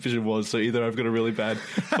what Activision was. So either I've got a really bad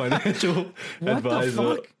financial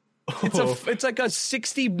advisor. It's like a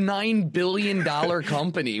 $69 billion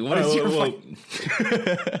company. What is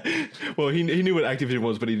Well, he knew what Activision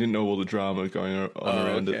was, but he didn't know all the drama going on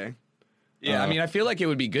around it. Yeah, I mean, I feel like it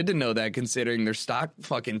would be good to know that considering their stock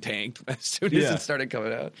fucking tanked as soon as it started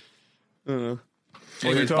coming out.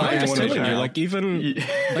 Well, you're talking I'm just telling you, like even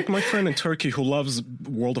like my friend in Turkey who loves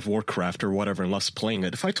World of Warcraft or whatever and loves playing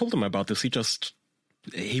it. If I told him about this,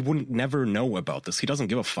 he would never know about this. He doesn't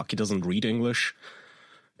give a fuck. He doesn't read English.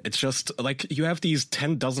 It's just like you have these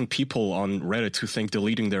 10 dozen people on Reddit who think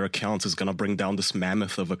deleting their accounts is going to bring down this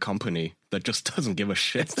mammoth of a company that just doesn't give a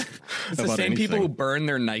shit. It's the same people who burn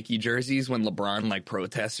their Nike jerseys when LeBron like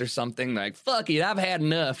protests or something. Like, fuck it, I've had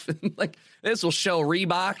enough. Like, this will show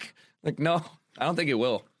Reebok. Like, no, I don't think it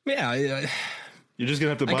will. Yeah. You're just going to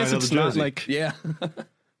have to buy another jersey. Not like, yeah.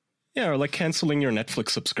 Yeah, or like canceling your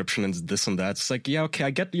Netflix subscription and this and that. It's like, yeah, okay, I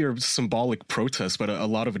get your symbolic protest, but a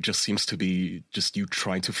lot of it just seems to be just you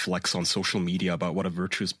trying to flex on social media about what a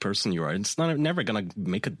virtuous person you are. It's never going to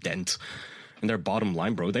make a dent in their bottom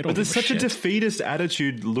line, bro. They don't. But there's such a defeatist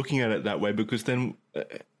attitude looking at it that way, because then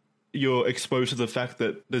you're exposed to the fact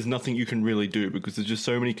that there's nothing you can really do, because there's just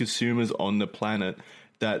so many consumers on the planet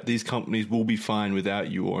that these companies will be fine without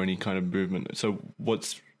you or any kind of movement. So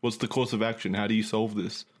what's the course of action? How do you solve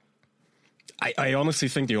this? I honestly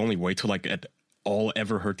think the only way to like at all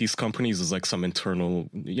ever hurt these companies is like some internal,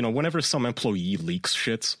 whenever some employee leaks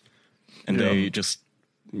shit and they just,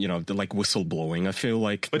 they're like whistleblowing. I feel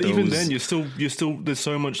like, but even then, you're still there's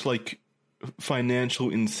so much like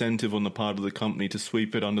financial incentive on the part of the company to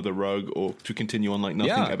sweep it under the rug or to continue on like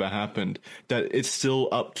nothing ever happened, that it's still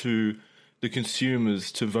up to the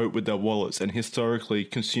consumers to vote with their wallets, and historically,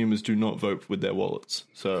 consumers do not vote with their wallets.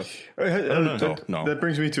 So, I don't know. No. That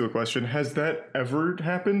brings me to a question. Has that ever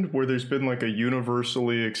happened where there's been like a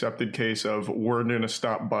universally accepted case of we're going to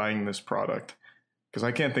stop buying this product? Because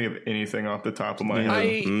I can't think of anything off the top of my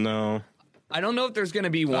head. No. I don't know if there's going to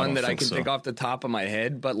be one that I can think off the top of my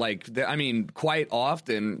head, but like, quite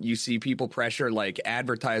often you see people pressure like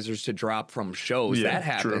advertisers to drop from shows. Yeah, that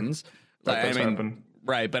happens. True. That does happen.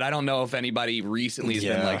 Right, but I don't know if anybody recently has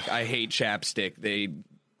been like, I hate chapstick. They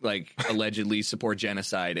like allegedly support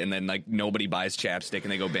genocide, and then like nobody buys chapstick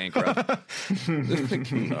and they go bankrupt.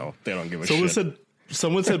 No, they don't give a shit.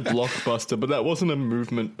 Someone said Blockbuster, but that wasn't a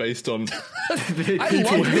movement based on. I love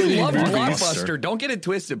Blockbuster. Don't get it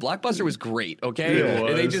twisted. Blockbuster was great, okay? Yeah,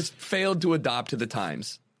 and they just failed to adapt to the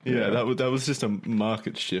times. Yeah, that was just a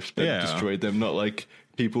market shift that destroyed them, not like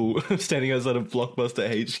people standing outside of Blockbuster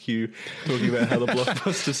HQ talking about how the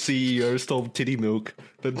Blockbuster CEO stole titty milk.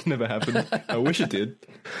 That never happened. I wish it did.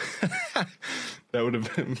 That would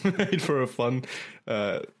have been made for a fun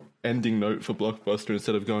ending note for Blockbuster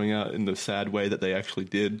instead of going out in the sad way that they actually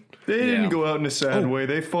did. They didn't go out in a sad way.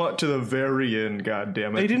 They fought to the very end,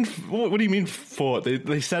 goddammit. They didn't. What do you mean fought?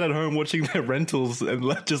 They sat at home watching their rentals and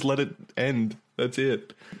just let it end. That's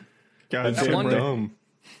it. That's dumb.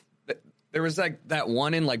 There was like that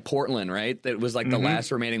one in like Portland, right? That was like the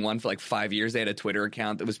last remaining one for like 5 years. They had a Twitter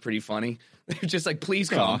account that was pretty funny. They were just like, please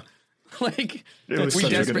come. Like, we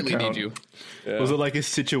desperately need you. Yeah. Was it like a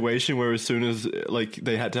situation where as soon as like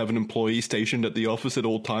they had to have an employee stationed at the office at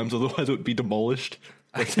all times, otherwise it would be demolished?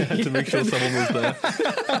 Like they had to make sure someone was there.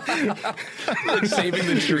 Like saving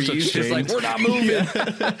the trees, just like, we're not moving.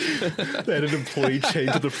 They had an employee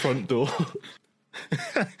chained to the front door.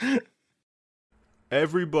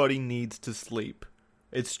 Everybody needs to sleep.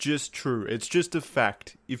 It's just true. It's just a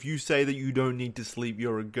fact. If you say that you don't need to sleep,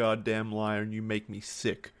 you're a goddamn liar and you make me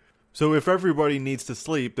sick. So if everybody needs to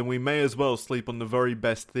sleep, then we may as well sleep on the very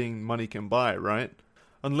best thing money can buy, right?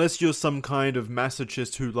 Unless you're some kind of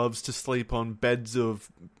masochist who loves to sleep on beds of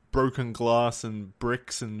broken glass and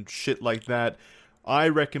bricks and shit like that, I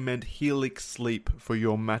recommend Helix Sleep for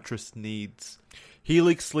your mattress needs.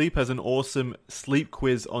 Helix Sleep has an awesome sleep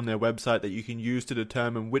quiz on their website that you can use to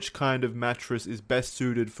determine which kind of mattress is best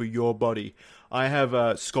suited for your body. I have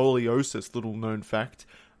scoliosis, little known fact.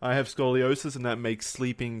 I have scoliosis, and that makes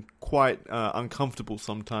sleeping quite uncomfortable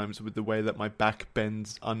sometimes with the way that my back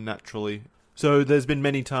bends unnaturally. So there's been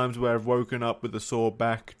many times where I've woken up with a sore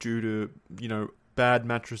back due to, bad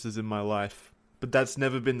mattresses in my life. But that's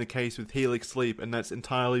never been the case with Helix Sleep, and that's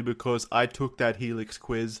entirely because I took that Helix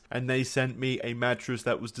quiz, and they sent me a mattress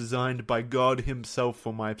that was designed by God himself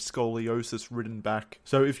for my scoliosis-ridden back.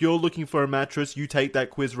 So if you're looking for a mattress, you take that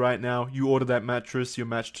quiz right now, you order that mattress you're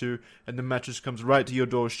matched to, and the mattress comes right to your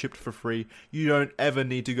door shipped for free. You don't ever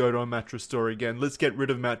need to go to a mattress store again. Let's get rid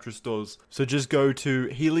of mattress stores. So just go to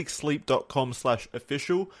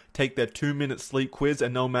helixsleep.com/official, take their 2-minute sleep quiz,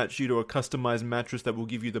 and they'll match you to a customized mattress that will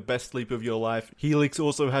give you the best sleep of your life. Helix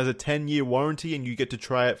also has a 10-year warranty, and you get to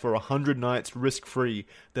try it for 100 nights risk-free.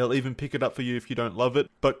 They'll even pick it up for you if you don't love it.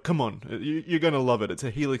 But come on, you're going to love it. It's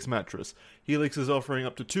a Helix mattress. Helix is offering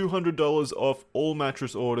up to $200 off all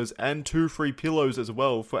mattress orders and 2 free pillows as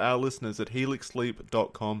well for our listeners at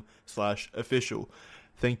helixsleep.com/official.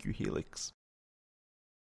 Thank you, Helix.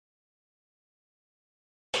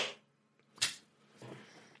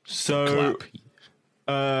 So,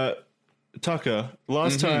 Tucker,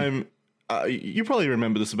 last time you probably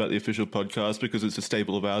remember this about the official podcast because it's a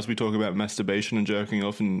staple of ours. We talk about masturbation and jerking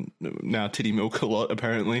off and now titty milk a lot,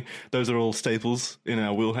 apparently. Those are all staples in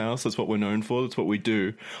our wheelhouse. That's what we're known for. That's what we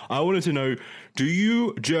do. I wanted to know, do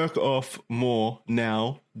you jerk off more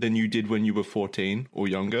now than you did when you were 14 or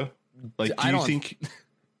younger? Like, do you think...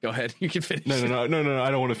 Go ahead. You can finish. No. I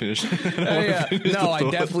don't want to finish. I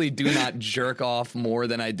definitely do not jerk off more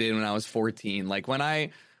than I did when I was 14. Like when I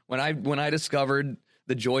discovered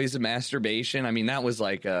the joys of masturbation, I mean, that was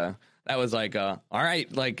like all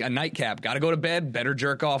right, like a nightcap. Got to go to bed. Better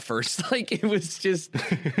jerk off first. Like it was just,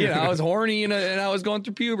 I was horny and I was going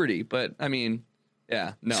through puberty. But I mean,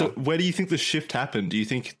 yeah, no. So where do you think the shift happened? Do you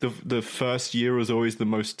think the first year was always the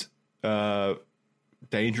most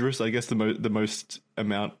dangerous, I guess, the most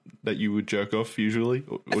amount that you would jerk off usually,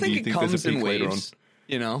 or do you think there's a peak later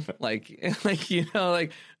on?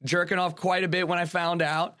 Like jerking off quite a bit when I found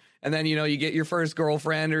out, and then you get your first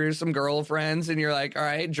girlfriend or some girlfriends, and you're like, all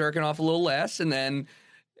right, jerking off a little less, and then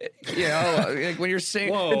like when you're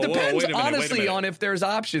saying, it depends honestly on if there's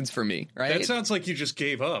options for me, right? That sounds like you just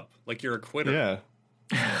gave up, like you're a quitter. Yeah.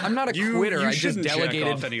 I'm not a quitter. You I just delegated.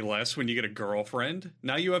 Jack off any less when you get a girlfriend.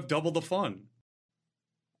 Now you have double the fun.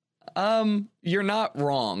 You're not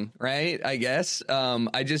wrong, right? I guess.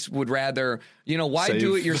 I just would rather, why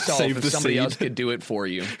do it yourself if somebody else could do it for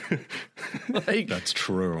you? Like, that's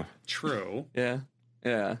true. True. Yeah.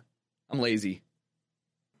 I'm lazy.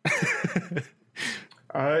 This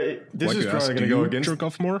is probably going to go against jerk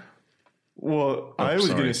off more. Well, I was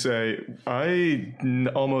going to say, I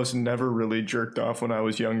almost never really jerked off when I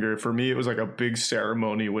was younger. For me, it was like a big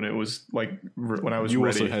ceremony when it was like, when I was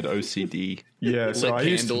ready. You also had OCD. Yeah, so I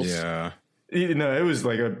used to, it was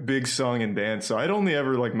like a big song and dance. So I'd only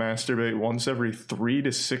ever like masturbate once every 3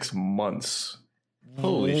 to 6 months.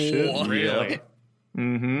 Holy shit. Really?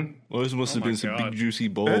 Mm-hmm. Well, those must have been some big juicy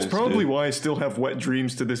balls. That's probably why I still have wet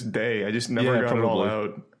dreams to this day. I just never got it all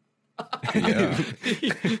out. Yeah.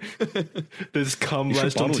 There's cum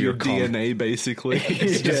lashed onto your DNA, basically.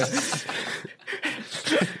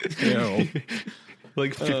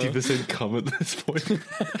 Like 50% cum at this point.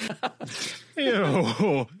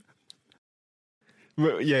 Ew.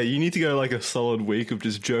 Yeah, you need to go like a solid week of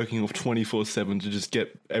just jerking off 24/7 to just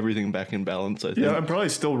get everything back in balance, I think. Yeah, I'm probably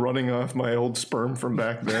still running off my old sperm from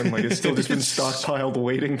back then. Like it's still just been stockpiled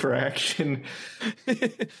waiting for action.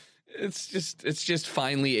 It's just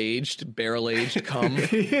finely aged, barrel aged cum.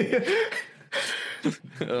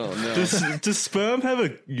 Oh no! Does sperm have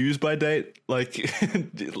a use by date? Like,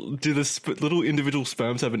 do the little individual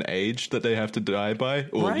sperms have an age that they have to die by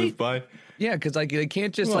or live by? Yeah, because like they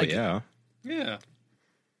can't just yeah.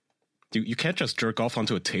 You can't just jerk off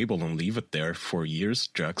onto a table and leave it there for years,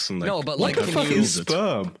 Jackson. Like, no, but what the fuck is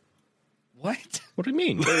sperm? What? What do you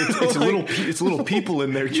mean? It's little people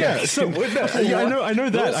in there. Yeah, so I know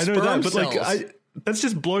that, but like that's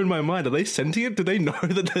just blown my mind. Are they sentient? Do they know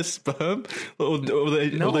that they're sperm? Or are they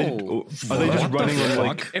just running on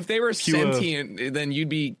like... If they were sentient, then you'd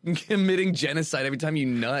be committing genocide every time you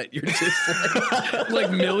nut. You're just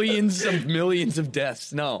like millions of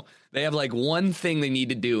deaths. No, they have like one thing they need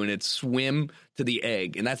to do, and it's swim to the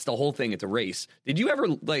egg, and that's the whole thing. It's a race. Did you ever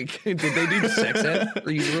did they do sex ed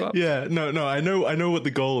where you grew up? Yeah, no. I know what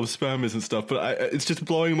the goal of sperm is and stuff, but it's just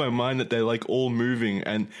blowing my mind that they're like all moving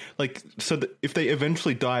and like so that if they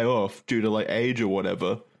eventually die off due to like age or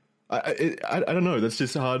whatever, I don't know. That's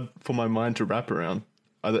just hard for my mind to wrap around.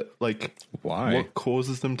 Like why? What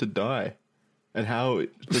causes them to die, and how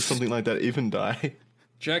does something like that even die?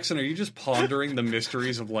 Jackson, are you just pondering the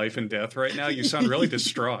mysteries of life and death right now? You sound really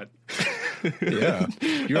distraught. Yeah,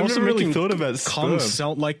 you're I've also never really making thought about cum sperm.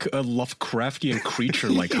 sound like a Lovecraftian creature.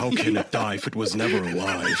 Like, how can it die if it was never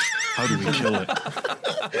alive? How do we kill it?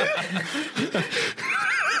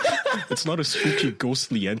 It's not a spooky,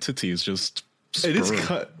 ghostly entity. It's just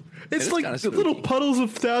sperm. It's like little puddles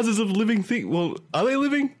of thousands of living things. Well, are they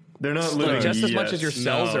living? They're not living just as much yet. as your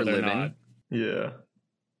cells are living. Not. Yeah.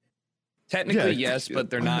 Technically, yes, but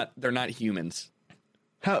they're not humans.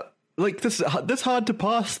 How? Like that's hard to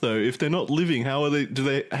pass though. If they're not living, how do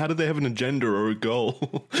they have an agenda or a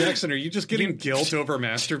goal? Jackson, are you just getting guilt over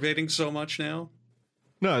masturbating so much now?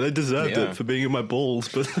 No, they deserved it for being in my balls,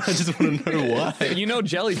 but I just want to know why. You know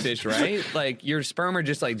jellyfish, right? Like your sperm are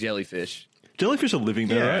just like jellyfish. Jellyfish are living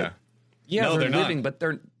there, right? Yeah, No, they're living, not. but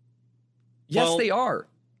they're yes, they are.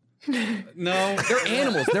 No, They're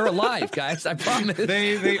animals. They're alive, guys. I promise.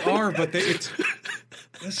 they are, but they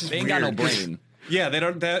ain't got no brain. Yeah, they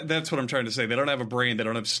don't. That's what I'm trying to say. They don't have a brain. They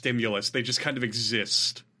don't have stimulus. They just kind of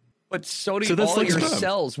exist. But so do all like your sperm.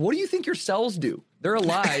 cells. What do you think your cells do? They're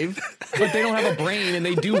alive, but they don't have a brain, and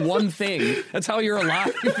they do one thing. That's how you're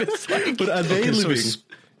alive. It's like, But are they living?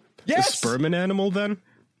 yes. Is sperm an animal then?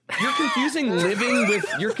 You're confusing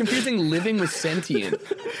living with sentient.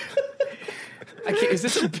 Is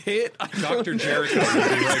this a bit? Dr. Jericho will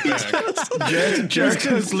be right back.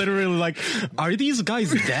 Jericho is literally like, are these guys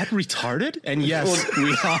that retarded? And yes,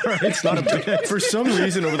 we are. It's not a bit. For some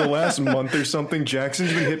reason, over the last month or something,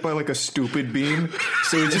 Jackson's been hit by like a stupid beam.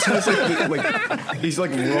 So he just has like he's like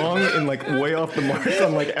wrong and like way off the mark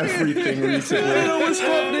on like everything recently. I don't know what's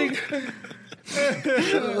happening.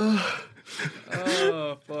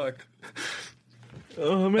 Oh, fuck.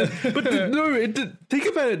 Oh man! But think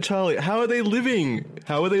about it, Charlie. How are they living?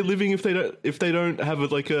 How are they living if they don't have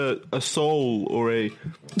a soul or a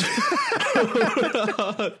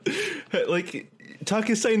like? Tuck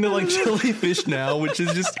is saying they're like jellyfish now, which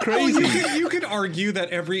is just crazy. You could argue that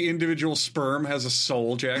every individual sperm has a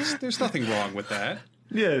soul, Jax. There's nothing wrong with that.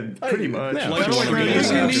 Yeah, pretty much. Yeah, Like, if you wanna be crabs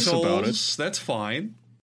have nice about it. souls. That's fine.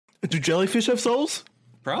 Do jellyfish have souls?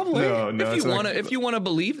 Probably. No, If you want to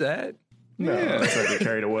believe that. no, let's not get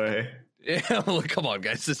carried away. Yeah, well, come on,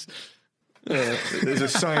 guys. There's a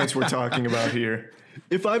science we're talking about here.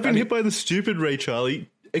 If I've been hit by the stupid ray, Charlie,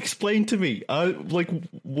 explain to me.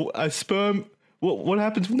 A sperm. What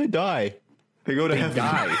happens when they die? They go to heaven.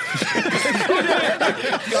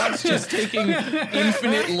 God's just taking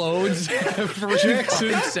infinite loads for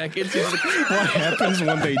 5 seconds. He's like, What happens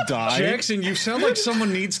when they die? Jackson, you sound like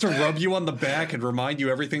someone needs to rub you on the back and remind you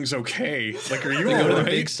everything's okay. Like, are you they go to the all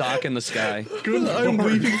big right? sock in the sky. I'm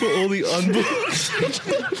weeping for all the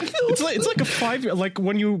unborns. It's like a 5 year, like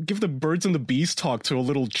when you give the birds and the bees talk to a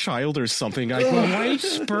little child or something. Like, well, why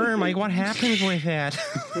sperm? Like, what happens with that?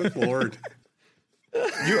 Good Lord.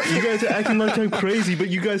 You guys are acting like I'm crazy, but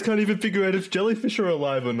you guys can't even figure out if jellyfish are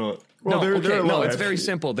alive or not. Well, they're alive. No, it's very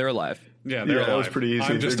simple. They're alive. Yeah, they're Yeah, alive. that was pretty easy.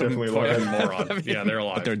 I'm just They're a definitely fucking alive. moron. Yeah, they're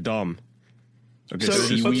alive. But they're dumb. Okay, So-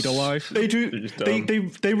 so seaweed alive? They do. just dumb.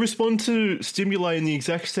 They respond to stimuli in the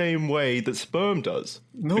exact same way that sperm does.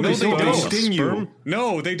 No, they they don't. sting you.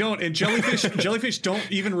 No, they don't. And jellyfish don't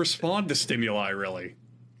even respond to stimuli, really.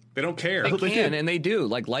 They don't care. They can, and they do,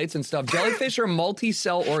 like lights and stuff. Jellyfish are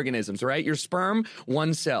multi-cell organisms, right? Your sperm,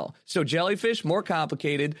 one cell. So jellyfish, more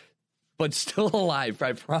complicated, but still alive,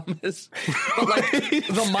 I promise. But like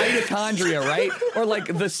the mitochondria, right? Or like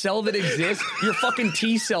the cell that exists, your fucking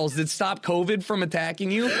T cells that stop COVID from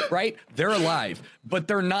attacking you, right? They're alive, but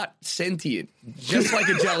they're not sentient, just like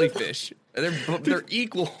a jellyfish. They're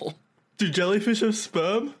equal. Do jellyfish have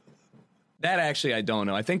sperm? That actually, I don't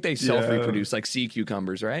know. I think they self-reproduce like sea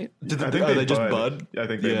cucumbers, right? I think they just bud? I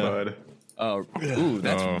think they Yeah. bud. Oh, ooh,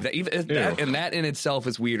 that in itself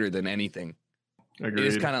is weirder than anything. Agreed. It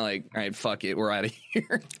is kind of like, all right, fuck it, we're out of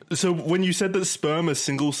here. So when you said that sperm are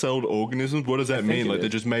single-celled organisms, what does that mean? it Like is. they're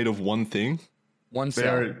just made of one thing? One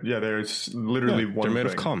cell, they're literally one They're made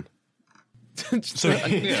thing. of cum. So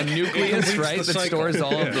a nucleus, right? the That cycle.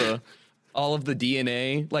 stores all of the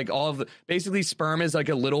DNA, like all of the. Basically, sperm is like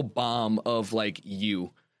a little bomb of like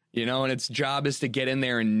you know, and its job is to get in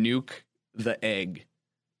there and nuke the egg,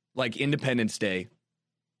 like Independence Day,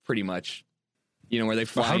 pretty much. You know, where they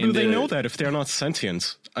fly. How do they into- know that if they're not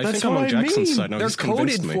sentient? I That's think I'm what on I Jackson's mean. side now. They're He's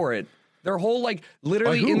convinced coded me. for it. Their whole like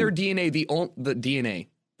literally By who? in their DNA, the DNA,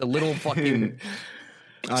 the little fucking.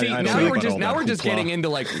 See, I don't now know we're about just all now that we're just hoopla. getting into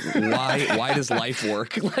like why does life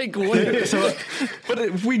work? Like what?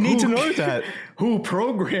 but we need to know that. Who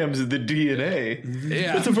programs the DNA?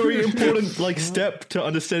 Yeah. It's a very important like step to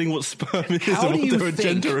understanding what sperm is How and do what you their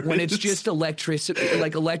think agenda when is. it's just electricity,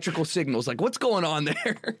 like electrical signals? Like what's going on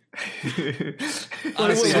there?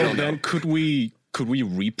 Honestly, I So don't know. then could we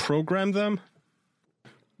reprogram them?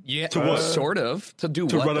 Yeah, what? sort of to do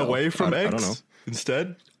to what, run though? away from I eggs don't know.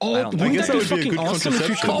 instead? Oh, don't know. I wouldn't guess that that be would be a fucking good awesome if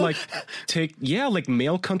you could contraception. like take like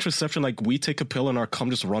male contraception, like we take a pill and our cum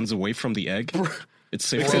just runs away from the egg. It's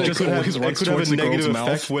safe. Except It just it could always have runs a towards the negative girl's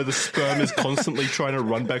effect mouth. where the sperm is constantly trying to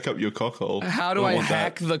run back up your cockhole. How do Don't I want that.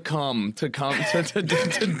 hack the cum to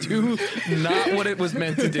do not what it was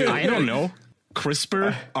meant to do? I don't know.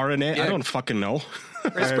 CRISPR, RNA. Yeah. I don't fucking know. I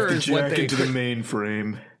have CRISPR to is what jack they. into the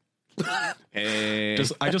mainframe. Hey.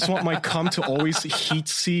 I just want my cum to always heat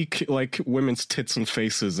seek like women's tits and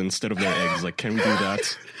faces instead of their eggs. Like, can we do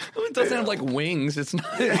that? It doesn't have like wings. It's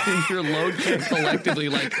not your load can't collectively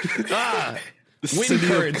like wind City of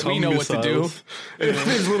currents. We cum know what to do. missiles.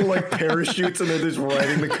 There's little like parachutes and they're just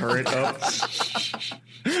riding the current up.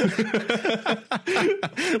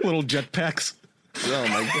 Little jetpacks. Oh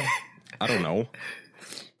my god! I don't know.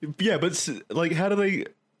 Yeah, but like, how do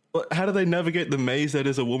they navigate the maze that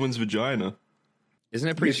is a woman's vagina? Isn't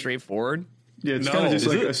it pretty straightforward? Yeah, it's No. kind of just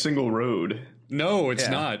Is like it? a single road. No, it's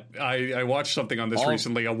not. I watched something on this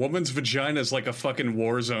recently. A woman's vagina is like a fucking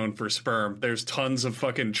war zone for sperm. There's tons of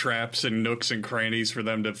fucking traps and nooks and crannies for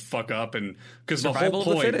them to fuck up, and because the whole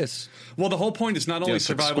point, the whole point is not only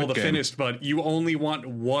survival of the fittest, but you only want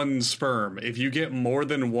one sperm. If you get more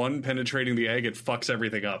than one penetrating the egg, it fucks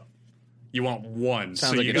everything up. You want one.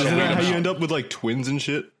 Sounds like isn't that how you end up with like twins and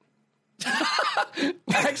shit?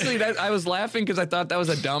 Actually, I was laughing because I thought that was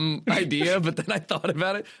a dumb idea, but then I thought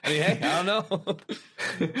about it. I mean, hey, I don't know.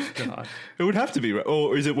 God. It would have to be, right?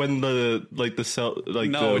 Or is it when the cell,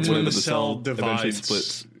 no, it's when the cell eventually divides.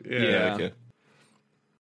 splits? Yeah. Okay.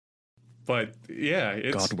 But yeah,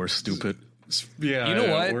 it's God, we're stupid. Yeah, you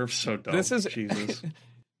know what? We're so dumb. This is Jesus.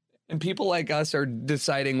 And people like us are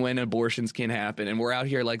deciding when abortions can happen, and we're out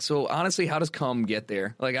here like, so honestly, how does cum get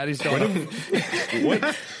there? Like, I just don't know.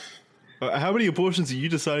 What? How many abortions are you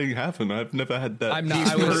deciding happen? I've never had that. I'm not.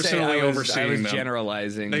 I was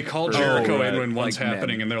generalizing. They call Jericho in when one's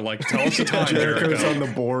happening, and they're like, "Tell us the time." Jericho's on the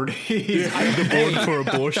board. He's the board for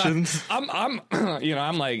abortions. I'm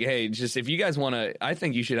like, hey, just if you guys want to, I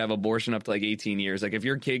think you should have abortion up to like 18 years. Like, if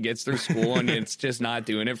your kid gets through school and it's just not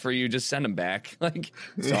doing it for you, just send them back. Like,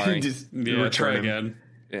 sorry, try again.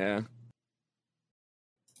 Yeah.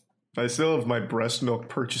 I still have my breast milk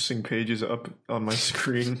purchasing pages up on my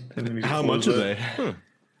screen. How much are they?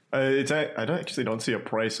 I actually don't see a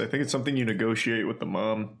price. I think it's something you negotiate with the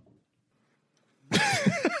mom.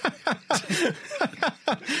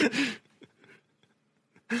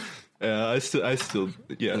 I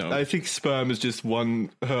think sperm is just one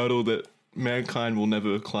hurdle that mankind will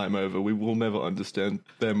never climb over. We will never understand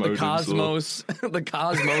their motives. The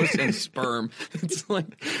cosmos and sperm. It's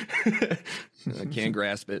like I can't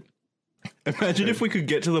grasp it. Imagine if we could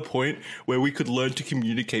get to the point where we could learn to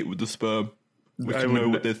communicate with the sperm. We can know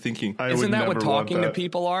what they're thinking. Isn't that what talking to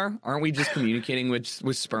people are? Aren't we just communicating with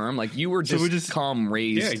sperm? Like, you were just calm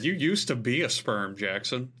raised. Yeah, you used to be a sperm,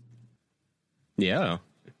 Jackson. Yeah.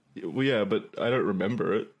 Well, yeah, but I don't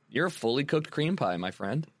remember it. You're a fully cooked cream pie, my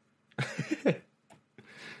friend. Yeah,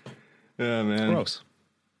 man. Gross.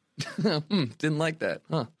 Didn't like that,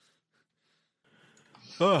 huh?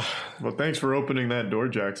 Oh, well, thanks for opening that door,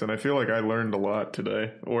 Jackson. I feel like I learned a lot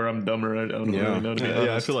today, or I'm dumber. I don't really know. To be honest.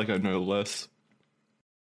 I feel like I know less.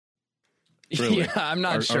 Really? Yeah, I'm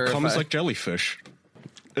not sure. Our cum is like jellyfish.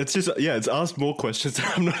 It's just, it's asked more questions.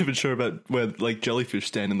 I'm not even sure about where like jellyfish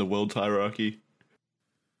stand in the world hierarchy.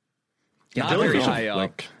 Yeah, not very high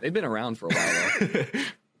up. They've been around for a while, though.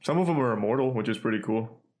 Some of them are immortal, which is pretty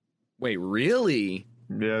cool. Wait, really?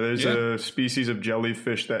 Yeah, there's a species of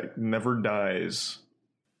jellyfish that never dies.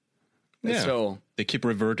 Yeah, so they keep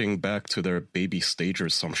reverting back to their baby stage or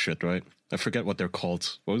some shit, right? I forget what they're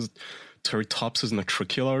called. What was it? Teratopsis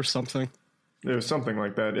natricula or something? It was something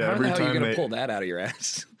like that. Yeah, how every the hell time are you going to pull that out of your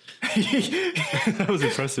ass? That was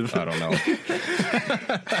impressive. I don't know.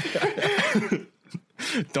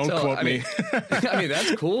 Don't quote me. I mean,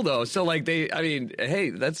 that's cool though. So like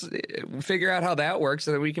hey, let's figure out how that works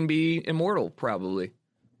so that we can be immortal, probably.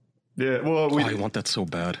 Yeah, well, I want that so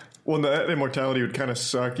bad. Well, that immortality would kind of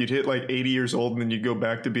suck. You'd hit like 80 years old and then you'd go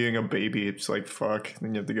back to being a baby. It's like, fuck.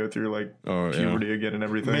 Then you have to go through like puberty again and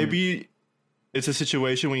everything. Maybe it's a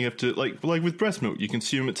situation where you have to, like with breast milk, you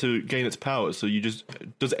consume it to gain its power. So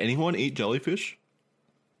does anyone eat jellyfish?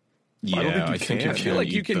 Yeah, I think you can. I feel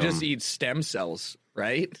like you can just eat stem cells,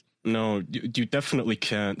 right? No, you definitely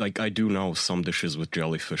can't. Like, I do know some dishes with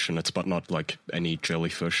jellyfish in it, but not like any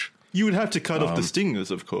jellyfish. You would have to cut off the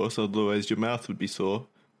stingers, of course, otherwise your mouth would be sore.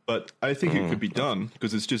 But I think it could be done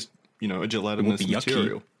because it's just, a gelatinous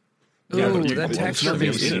material. Yeah, but that texture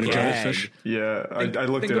makes me jellyfish. Yeah, I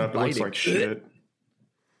looked it up. It looks like shit.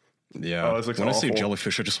 Yeah, when I say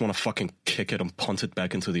jellyfish, I just want to fucking kick it and punt it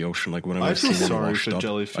back into the ocean. Like whenever I feel sorry for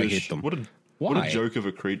jellyfish. I hate them. What a joke of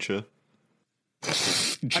a creature.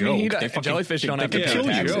 Joke. I mean, jellyfish don't have to pay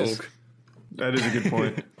taxes. That is a good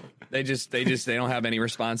point. They don't have any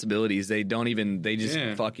responsibilities. They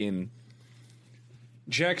just fucking.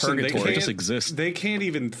 Jackson, they just exist. They can't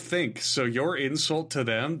even think. So your insult to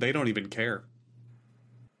them, they don't even care.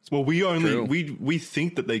 Well, we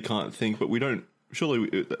think that they can't think, but we don't.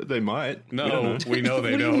 Surely they might. No, we know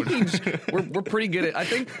they don't. We're pretty good at. I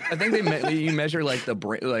think you measure like the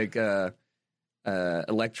brain, like I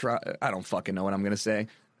don't fucking know what I'm gonna say.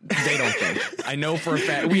 They don't think. I know for a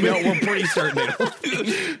fact. We're pretty certain they don't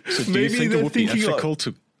think. So do you think it would be ethical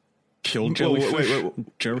to kill jellyfish?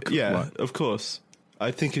 Wait. Yeah, of course. I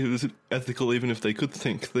think it was ethical even if they could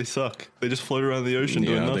think. They suck. They just float around the ocean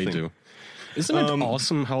doing nothing. They do. Isn't it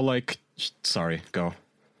awesome how, like... Sorry, go.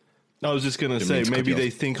 I was just gonna say maybe they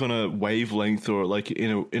think on a wavelength or like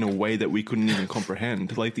in a way that we couldn't even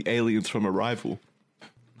comprehend, like the aliens from Arrival.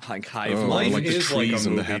 Like Hive Life Mind. is like a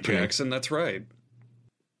movie, Jackson. That's right.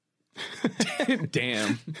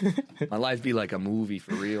 Damn, my life be like a movie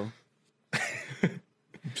for real.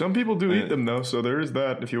 Some people do eat them though, so there is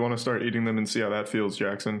that. If you want to start eating them and see how that feels,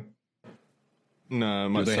 Jackson.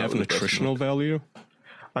 No, do they have nutritional value?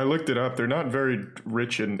 I looked it up. They're not very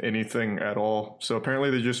rich in anything at all. So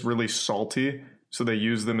apparently they're just really salty. So they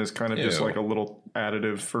use them as kind of just like a little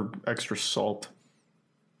additive for extra salt.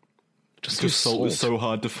 Just salt is so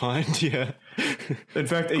hard to find. Yeah. In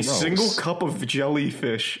fact, a single cup of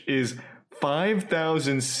jellyfish is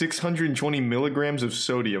 5,620 milligrams of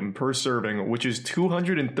sodium per serving, which is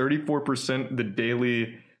 234% the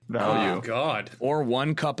daily value. Oh, God. Or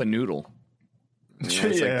 1 cup of noodle. It's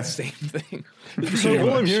like the same thing. So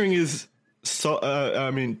all I'm hearing is,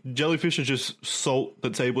 jellyfish are just salt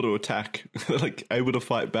that's able to attack, like able to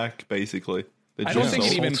fight back. Basically, I don't think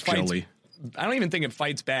it even fights. I don't even think it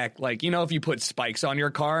fights back. Like, if you put spikes on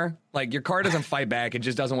your car, like your car doesn't fight back. It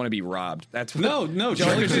just doesn't want to be robbed. That's what no.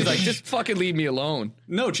 Jellyfish is like, just fucking leave me alone.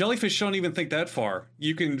 No, jellyfish don't even think that far.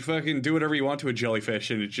 You can fucking do whatever you want to a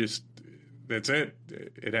jellyfish, and that's it.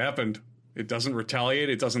 It happened. It doesn't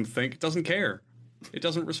retaliate. It doesn't think. It doesn't care. It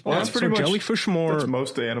doesn't respond. Well, that's pretty much jellyfish more. That's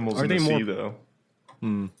most animals in the sea, though.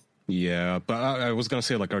 Yeah, but I was gonna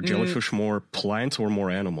say, like, are jellyfish more plant or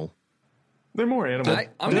more animal? They're more animal.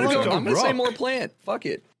 I'm gonna say more plant. Fuck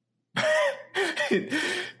it.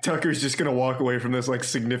 Tucker's just gonna walk away from this like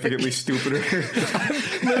significantly stupider.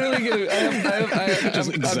 I'm literally gonna.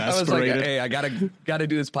 Just exasperated. I was like, hey, I gotta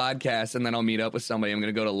do this podcast, and then I'll meet up with somebody. I'm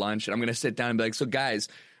gonna go to lunch, and I'm gonna sit down and be like, so guys,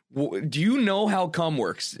 do you know how cum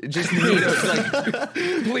works? Just like,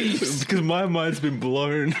 please, because my mind's been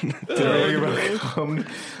blown. About cum.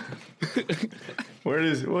 What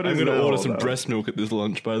is? I'm going to order some breast milk at this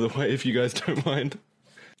lunch, by the way, if you guys don't mind.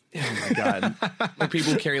 Oh my god! Like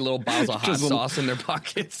people carry little bottles of hot sauce in their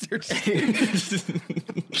pockets. Jackson's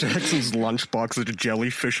lunchbox is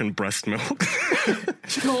jellyfish and breast milk.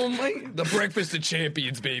 Oh my! The breakfast of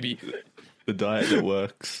champions, baby. The diet that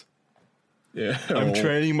works. Yeah, I'm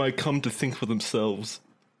training my cum to think for themselves.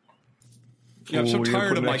 Yeah, I'm so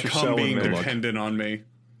tired of my cum being dependent on me.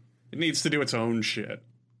 It needs to do its own shit.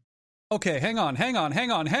 Okay, hang on. Everyone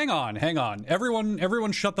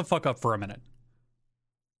shut the fuck up for a minute.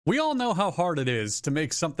 We all know how hard it is to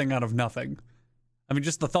make something out of nothing. I mean,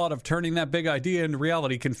 just the thought of turning that big idea into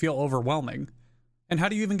reality can feel overwhelming. And how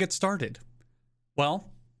do you even get started? Well,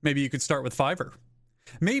 maybe you could start with Fiverr.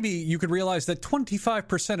 Maybe you could realize that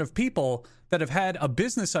 25% of people that have had a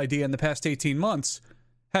business idea in the past 18 months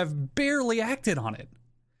have barely acted on it.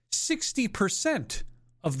 60%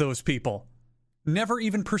 of those people never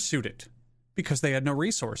even pursued it because they had no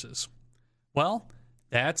resources. Well,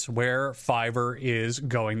 that's where Fiverr is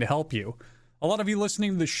going to help you. A lot of you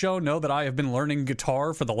listening to the show know that I have been learning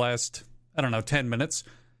guitar for the last, 10 minutes,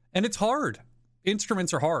 and it's hard.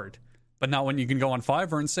 Instruments are hard, but not when you can go on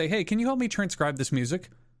Fiverr and say, hey, can you help me transcribe this music?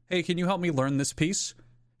 Hey, can you help me learn this piece?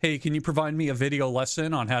 Hey, can you provide me a video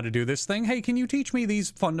lesson on how to do this thing? Hey, can you teach me these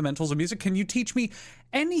fundamentals of music? Can you teach me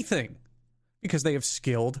anything? Because they have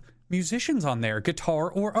skilled musicians on there, guitar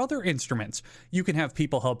or other instruments. You can have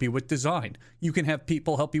people help you with design. You can have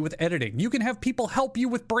people help you with editing. You can have people help you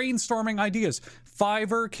with brainstorming ideas.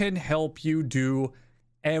 Fiverr can help you do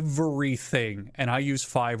everything. And I use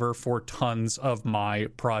Fiverr for tons of my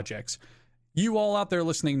projects. You all out there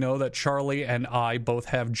listening know that Charlie and I both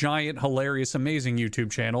have giant, hilarious, amazing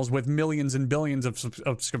YouTube channels with millions and billions of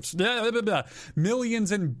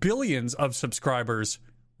subscribers,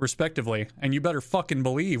 respectively. And you better fucking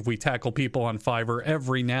believe we tackle people on Fiverr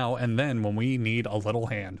every now and then when we need a little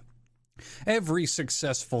hand. Every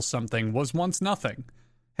successful something was once nothing.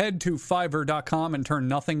 Head to Fiverr.com and turn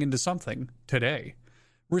nothing into something today.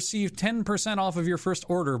 Receive 10% off of your first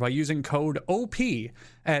order by using code OP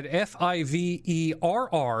at FIVERR.com.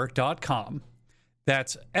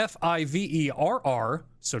 That's FIVERR,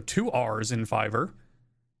 so 2 R's in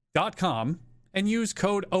Fiverr.com, and use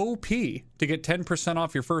code OP to get 10%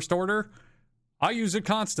 off your first order. I use it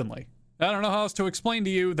constantly. I don't know how else to explain to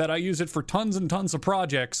you that I use it for tons and tons of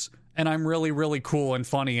projects, and I'm really, really cool and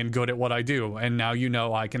funny and good at what I do, and now you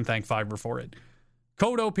know I can thank Fiverr for it.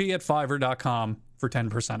 Code OP at Fiverr.com for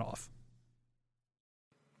 10% off.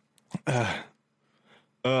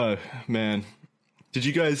 Man. Did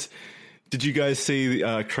you guys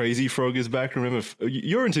see Crazy Frog is back? Remember,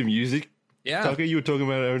 you're into music. Yeah. Tucker, you were talking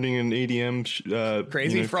about owning an EDM.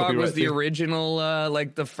 Crazy Frog was the original,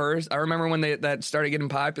 like the first. I remember when that started getting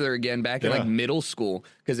popular again back in like middle school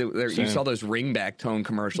because you saw those ringback tone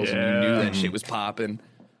commercials and you knew that shit was popping.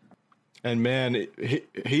 And man,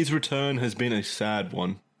 his return has been a sad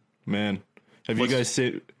one. Man, have you guys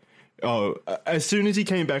seen? Oh, as soon as he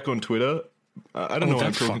came back on Twitter, I don't know why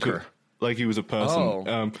I'm talking to, like he was a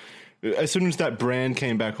person. As soon as that brand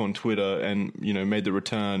came back on Twitter and made the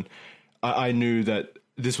return, I knew that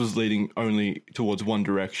this was leading only towards one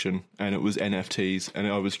direction, and it was NFTs, and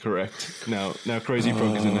I was correct. Now Crazy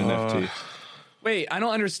Frog is an NFT. Wait, I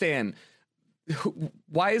don't understand.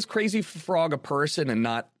 Why is Crazy Frog a person and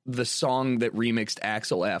not the song that remixed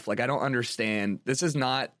Axel F? Like, I don't understand. This is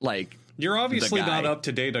not like you're obviously not up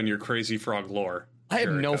to date on your Crazy Frog lore. I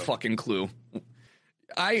have no fucking clue.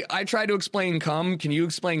 I tried to explain cum. Can you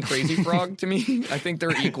explain Crazy Frog to me? I think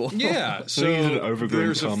they're equal. Yeah, so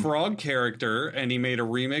there's a frog character, and he made a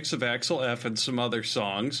remix of Axel F and some other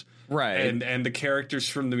songs. Right. And the characters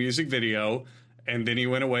from the music video, and then he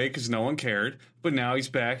went away because no one cared. But now he's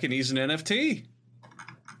back, and he's an NFT.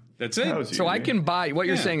 That's it. So I can buy, what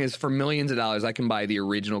you're saying is for millions of dollars, I can buy the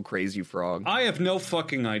original Crazy Frog. I have no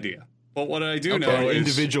fucking idea. But what I do know is...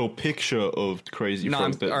 individual picture of Crazy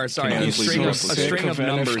Frog. A string of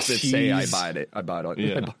numbers that say I bought it. I bought it.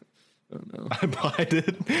 Yeah. I bought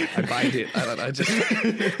it. I bought it. I don't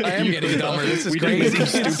know. I am getting dumber. This is crazy.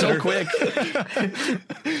 It's so quick.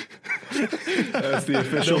 That's the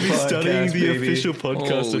official They'll be studying the baby. official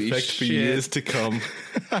podcast Holy effect for shit. years to come.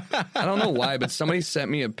 I don't know why, but somebody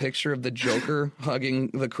sent me a picture of the Joker hugging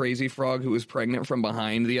the Crazy Frog who was pregnant from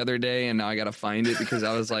behind the other day, and now I got to find it because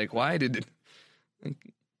I was like, why did it?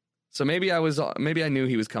 So maybe I knew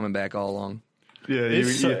he was coming back all along. Yeah, you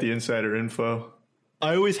get the insider info.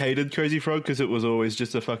 I always hated Crazy Frog because it was always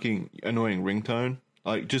just a fucking annoying ringtone.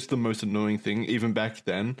 Like, just the most annoying thing, even back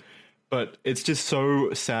then. But it's just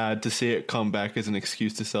so sad to see it come back as an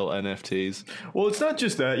excuse to sell NFTs. Well, it's not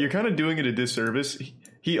just that. You're kind of doing it a disservice.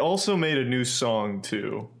 He also made a new song,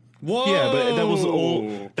 too. Whoa! Yeah, but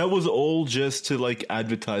that was all just to like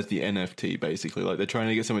advertise the NFT, basically. Like they're trying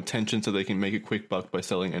to get some attention so they can make a quick buck by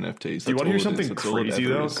selling NFTs. Do you want to hear something crazy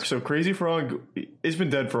though? So Crazy Frog has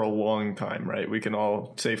been dead for a long time, right? We can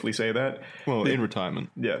all safely say that. Well, in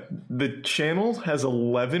retirement. Yeah. The channel has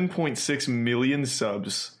 11.6 million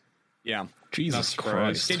subs. Yeah. Jesus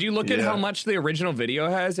Christ. Did you look at how much the original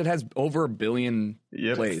video has? It has over 1 billion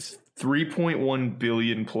plays. 3.1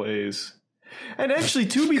 billion plays. And actually,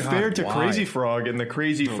 to be fair to Crazy Frog and the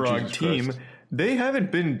Crazy Frog team, they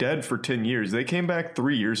haven't been dead for 10 years. They came back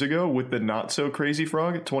 3 years ago with the Not So Crazy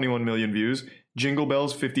Frog, 21 million views. Jingle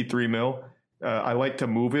Bells, 53 mil. I Like to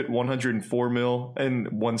Move It, 104 mil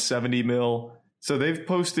and 170 mil. So they've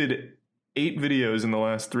posted 8 videos in the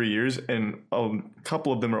last 3 years, and a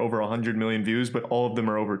couple of them are over 100 million views, but all of them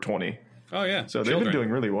are over 20. Oh, yeah. So they've been doing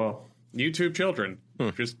really well. YouTube children.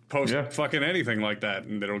 Just post fucking anything like that,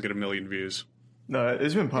 and it'll get 1 million views. No,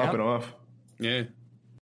 it's been popping off. Yeah.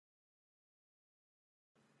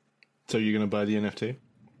 So you're going to buy the NFT?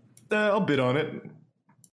 I'll bid on it.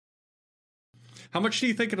 How much do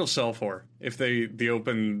you think it'll sell for if they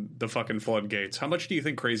open the fucking floodgates? How much do you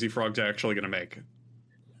think Crazy Frog's actually going to make?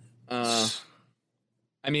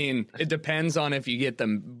 I mean, it depends on if you get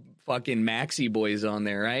them fucking maxi boys on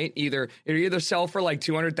there, right? It'll either sell for like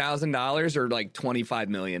 $200,000 or like 25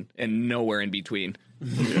 million and nowhere in between.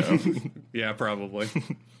 Yeah, yeah, probably.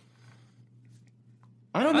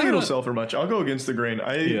 I don't think it'll sell for much. I'll go against the grain.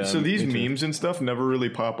 So these memes and stuff never really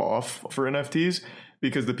pop off for NFTs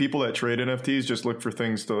because the people that trade NFTs just look for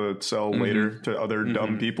things to sell later to other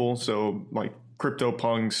dumb people. So like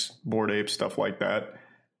CryptoPunks, Bored Apes, stuff like that.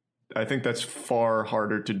 I think that's far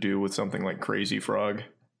harder to do with something like Crazy Frog.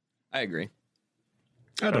 I agree.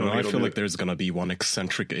 I don't know. I feel like there's going to be one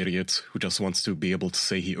eccentric idiot who just wants to be able to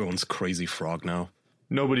say he owns Crazy Frog now.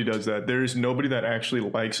 Nobody does that. There's nobody that actually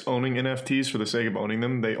likes owning NFTs for the sake of owning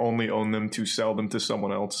them. They only own them to sell them to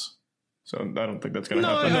someone else. So I don't think that's going to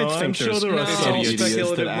happen. No, I'm sure there are some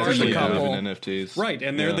idiots that actually have NFTs. Right,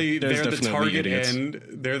 and they're the target end.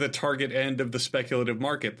 They're the target end of the speculative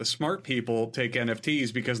market. The smart people take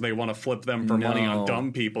NFTs because they want to flip them for money on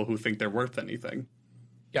dumb people who think they're worth anything.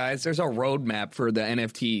 Guys, there's a roadmap for the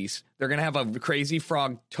NFTs. They're going to have a Crazy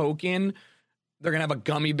Frog token. They're going to have a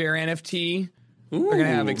Gummy Bear NFT. They're going to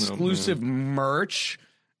have exclusive merch.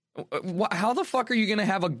 How the fuck are you going to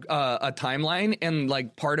have a timeline and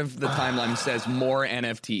like part of the timeline says more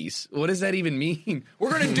NFTs? What does that even mean? We're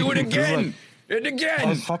going to do it again and again.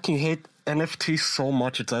 I fucking hate NFTs so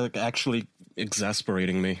much. It's like actually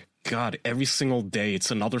exasperating me. God, every single day,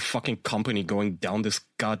 it's another fucking company going down this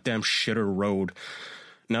goddamn shitter road.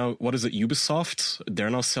 Now, what is it, Ubisoft? They're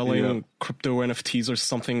now selling crypto NFTs or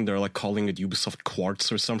something. They're like calling it Ubisoft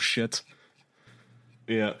Quartz or some shit.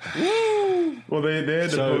 Yeah. Well, they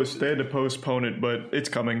had to postpone it, but it's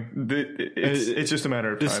coming. It's just a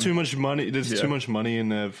matter of time. There's too much money. There's too much money in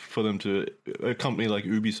there for them to a company like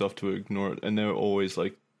Ubisoft to ignore it, and they're always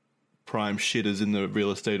like prime shitters in the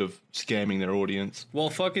real estate of scamming their audience. Well,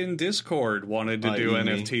 fucking Discord wanted to do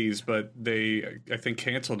NFTs, but they, I think,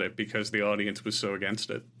 canceled it because the audience was so against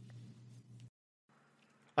it.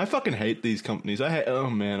 I fucking hate these companies. I hate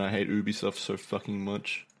Ubisoft so fucking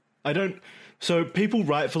much. So people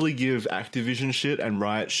rightfully give Activision shit and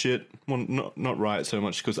Riot shit. Well, not Riot so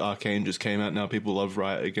much because Arcane just came out. Now people love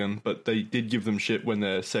Riot again. But they did give them shit when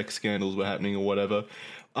their sex scandals were happening or whatever.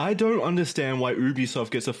 I don't understand why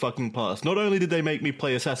Ubisoft gets a fucking pass. Not only did they make me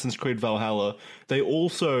play Assassin's Creed Valhalla, they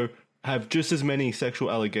also have just as many sexual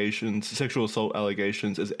assault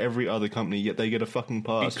allegations as every other company, yet they get a fucking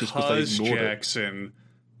pass just because they ignored Jackson,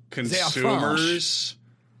 consumers'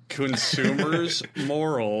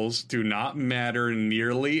 morals do not matter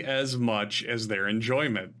nearly as much as their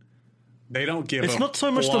enjoyment. They don't give It's not so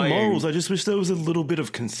much the morals, I just wish there was a little bit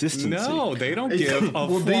of consistency. No, they don't give a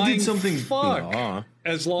they did something fuck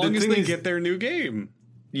as long as they get their new game.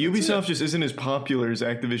 Ubisoft just isn't as popular as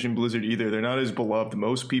Activision Blizzard either. They're not as beloved.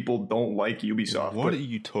 Most people don't like Ubisoft. What are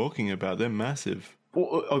you talking about? They're massive.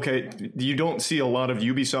 Well, okay, you don't see a lot of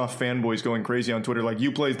Ubisoft fanboys going crazy on Twitter like,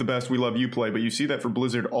 Uplay is the best, we love Uplay, but you see that for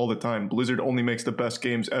Blizzard all the time. Blizzard only makes the best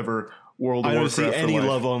games ever. World of Warcraft. I don't see any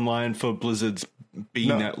love online for Blizzard's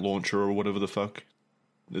BNet launcher or whatever the fuck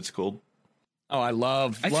it's called. Oh, I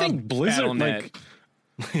think Blizzard, like...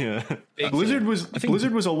 Yeah, Blizzard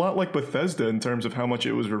was a lot like Bethesda in terms of how much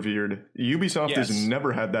it was revered. Ubisoft has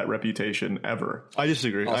never had that reputation ever. I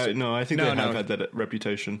disagree. I think they have had that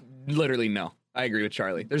reputation. Literally, no. I agree with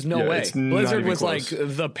Charlie. There's no way. Blizzard was close.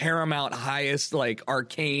 Like the paramount highest, like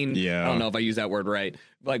arcane. Yeah. I don't know if I use that word right.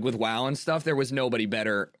 Like with WoW and stuff, there was nobody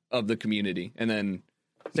better of the community. And then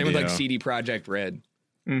same with like CD Projekt Red.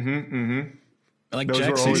 Like those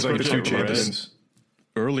were always like the two champions.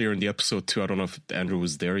 Earlier in the episode too, I don't know if Andrew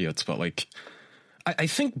was there yet, but like I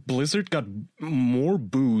think Blizzard got more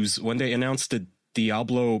boos when they announced the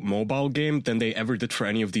Diablo mobile game than they ever did for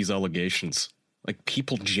any of these allegations. Like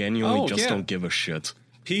people genuinely don't give a shit.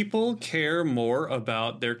 People care more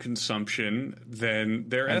about their consumption than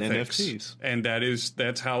their ethics. NFTs. And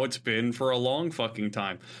that's how it's been for a long fucking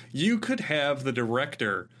time. You could have the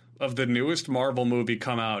director of the newest Marvel movie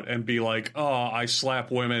come out and be like, oh, I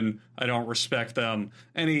slap women, I don't respect them.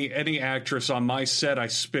 Any actress on my set, I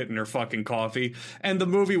spit in her fucking coffee. And the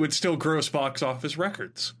movie would still gross box office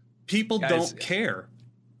records. People don't care.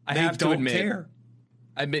 I have to admit,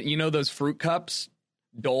 you know those fruit cups?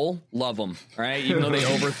 Dole, love them, right? Even though they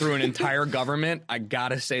overthrew an entire government, I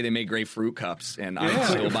gotta say they make great fruit cups, and I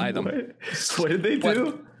still buy them. What did they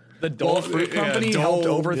do? The Dole Fruit Company helped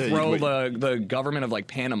overthrow the government of like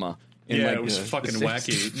Panama. It was fucking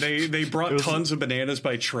wacky. They brought tons of bananas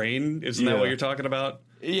by train. Isn't that what you're talking about?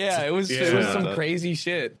 Yeah, it was some crazy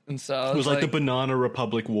shit. And so it was like the Banana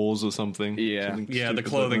Republic Wars or something. Yeah. The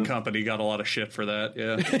clothing company got a lot of shit for that.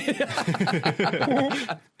 Yeah.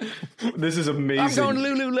 This is amazing. I'm going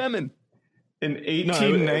Lululemon. In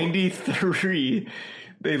 1893,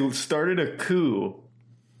 they started a coup.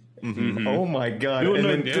 Oh my god!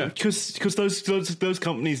 Because those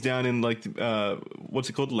companies down in like what's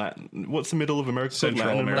it called? What's the middle of America?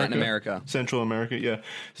 Latin America. Central America. Yeah.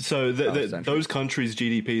 So those countries'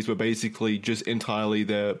 GDPs were basically just entirely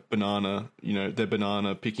their banana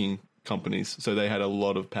picking companies. So they had a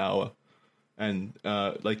lot of power, and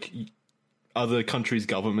like other countries'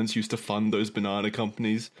 governments used to fund those banana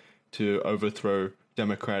companies to overthrow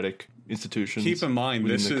democratic institutions. Keep in mind,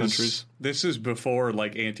 this is before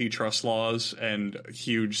like antitrust laws and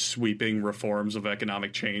huge sweeping reforms of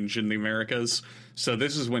economic change in the Americas. So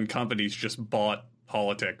this is when companies just bought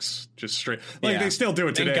politics just straight. Like they still do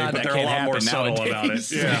it today, but they're a lot more subtle about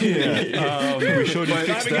it. Yeah. We sure did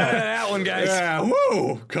fix that one, guys. Yeah,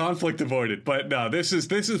 woo! Conflict avoided. But no, this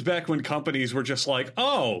is back when companies were just like,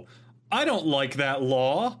 oh, I don't like that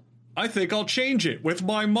law. I think I'll change it with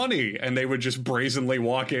my money. And they would just brazenly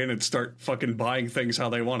walk in and start fucking buying things how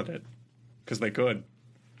they wanted it. Because they could.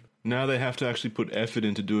 Now they have to actually put effort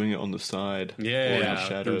into doing it on the side.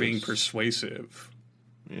 Yeah, they're being persuasive.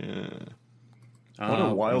 Yeah. What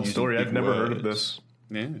a wild story. I've never heard of this.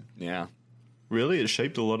 Yeah. Really? It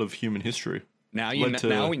shaped a lot of human history. Now you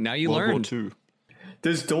learn. World War II.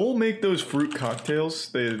 Does Dole make those fruit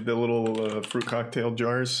cocktails? The little fruit cocktail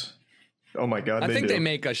jars? Oh my god, I think do. they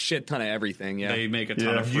make a shit ton of everything. Yeah, They make a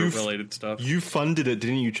ton of fruit-related stuff. You funded it,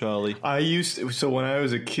 didn't you, Charlie? So when I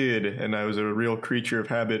was a kid and I was a real creature of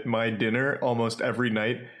habit, my dinner almost every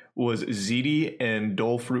night was ziti and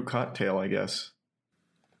Dole fruit cocktail, I guess.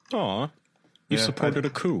 Aw, you supported a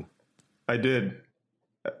coup. I did.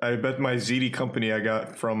 I bet my ziti company I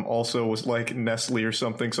got from also was like Nestle or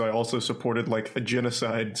something, so I also supported like a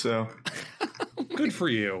genocide, so. Good for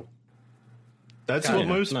you. That's what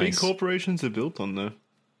most big corporations are built on, though.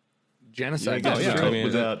 Genocide.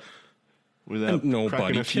 Without nobody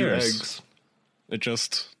cracking a few cares. eggs. It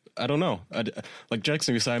just, I don't know. Like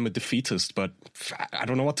Jackson, you say I'm a defeatist, but I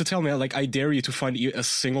don't know what to tell me. Like, I dare you to find a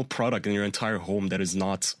single product in your entire home that is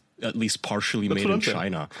not at least partially made in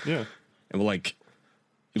China. Yeah. And like,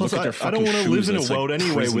 you Plus, look at their I fucking don't want to live in a it's world like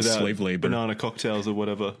anyway prison without slave labor. banana cocktails or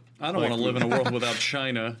whatever. I don't want to live in a world without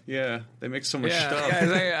China. Yeah, they make so much stuff.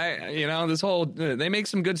 Guys, this whole they make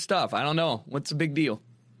some good stuff. I don't know what's the big deal.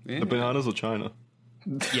 Yeah. The bananas or China?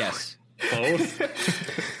 Yes, Both.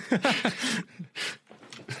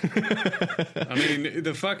 I mean,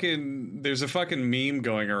 there's a fucking meme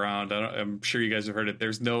going around. I'm sure you guys have heard it.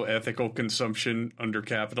 There's no ethical consumption under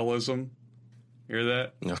capitalism. Hear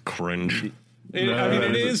that? Oh, cringe.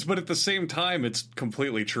 It is, but at the same time, it's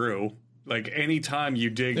completely true. Like, anytime you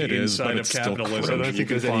dig inside of capitalism, I don't think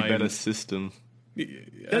there's any better system.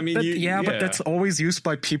 But that's always used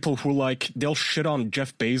by people who, like, they'll shit on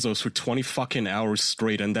Jeff Bezos for 20 fucking hours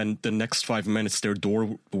straight, and then the next 5 minutes their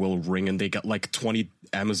door will ring and they get like 20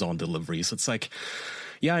 Amazon deliveries. It's like,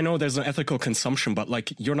 yeah, I know there's an ethical consumption, but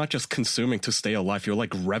like, you're not just consuming to stay alive. You're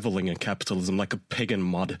like reveling in capitalism like a pig in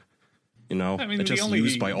mud. You know, I mean, it's just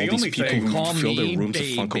used by all these people who fill their rooms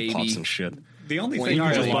with Funko Pops and shit. The only thing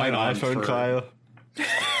I just buy rely an on iPhone, Kaya.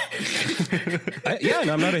 And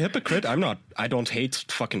I'm not a hypocrite. I don't hate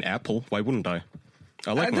fucking Apple. Why wouldn't I?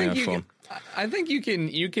 I like my iPhone. I think you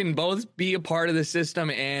can both be a part of the system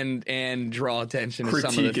and draw attention to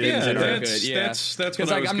some of the things that are good. Yeah, that's what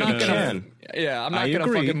I was I'm not gonna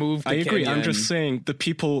fucking move. I agree. Kenya I'm just saying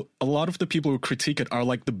a lot of the people who critique it are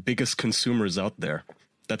like the biggest consumers out there.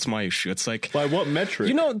 That's my issue. It's like, by what metric?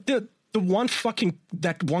 You know, that one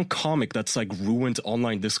comic that's like ruined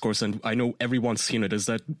online discourse, and I know everyone's seen it, is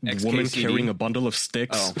that woman carrying a bundle of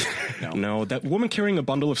sticks. Oh, no, that woman carrying a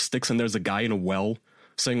bundle of sticks, and there's a guy in a well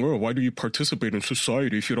saying, "Oh, why do you participate in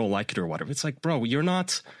society if you don't like it or whatever?" It's like, bro, you're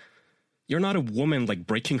not a woman like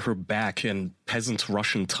breaking her back in peasant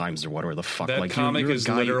Russian times or whatever the fuck. That like, comic you're is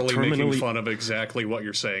literally making fun of exactly what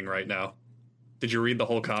you're saying right now. Did you read the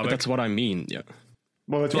whole comic? That's what I mean. Yeah.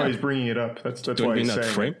 Well, that's why he's bringing it up. That's why he's saying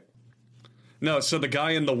frame? No, so the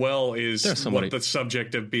guy in the well is what the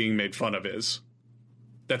subject of being made fun of is.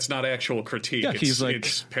 That's not actual critique. Yeah,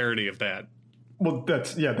 it's parody of that. Well,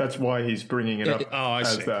 that's why he's bringing it up. Oh, I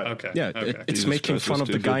see. That. Okay. Yeah, okay. it's making fun of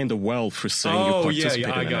the guy in the well for saying you participated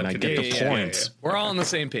in it, and I get the point. We're all on the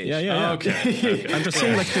same page. Yeah. Okay. I'm just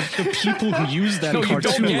saying, like, the people who use that No, you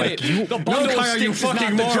cartoon, don't get like, it. The bundle of Kaya, you sticks is not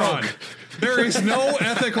fucking the moron. joke. There is no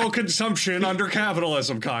ethical consumption under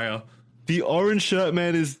capitalism, Kaya. The orange shirt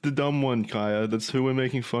man is the dumb one, Kaya. That's who we're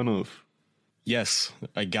making fun of. yes,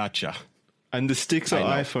 I gotcha. And the sticks are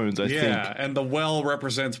iPhones, I think. Yeah, and the well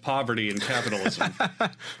represents poverty and capitalism.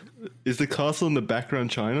 Is the castle in the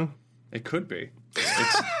background China? It could be.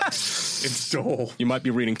 It's Dole. You might be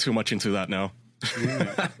reading too much into that now.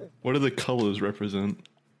 What do the colors represent?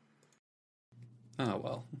 Oh,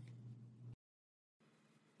 well.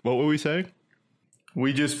 What were we saying?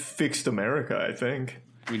 We just fixed America, I think.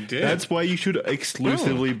 We did. That's why you should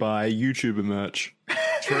exclusively buy YouTuber merch.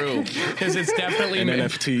 True, because it's definitely And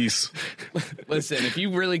NFTs. Listen, if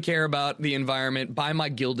you really care about the environment, buy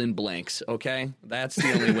my Gildan blanks. Okay, that's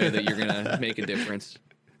the only way that you're gonna make a difference.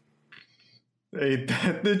 Ain't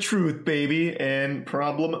that the truth, baby? And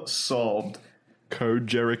problem solved. Code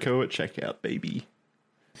Jericho at checkout, baby.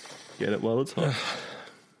 Get it while it's hot.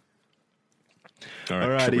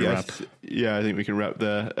 Alrighty, I think we can wrap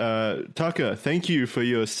there. Tucker, thank you for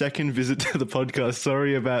your second visit to the podcast.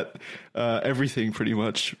 Sorry about everything, pretty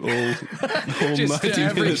much. All Just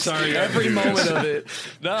 90 minutes. every moment of it.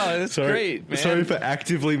 No, it's great, man. Sorry for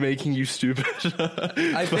actively making you stupid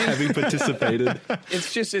for having participated.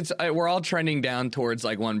 We're all trending down towards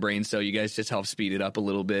like one brain cell. You guys just help speed it up a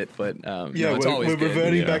little bit, but it's always we're good.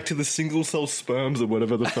 reverting back to the single cell sperms or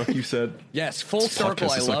whatever the fuck you said. Yes, full circle.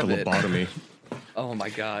 I love like a lobotomy. Oh my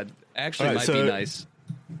god! Actually, All it right, might be nice.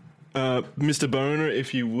 Mr. Boner,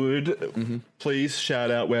 if you would, please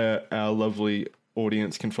shout out where our lovely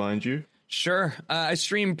audience can find you. Sure. I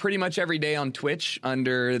stream pretty much every day on Twitch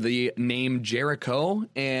under the name Jericho,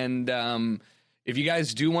 and if you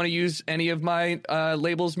guys do want to use any of my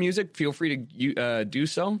label's music, feel free to do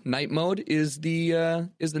so. Night Mode is the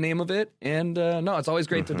name of it, and no, it's always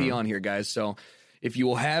great to be on here, guys. So if you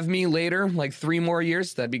will have me later, like 3 more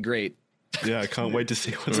years, that'd be great. Yeah, I can't wait to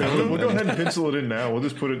see what's happening. We'll go ahead and pencil it in now. We'll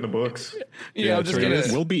just put it in the books. Yeah, I'm just gonna,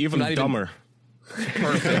 we'll be even dumber.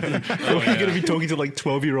 Perfect. We're going to be talking to like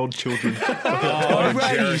 12-year-old children.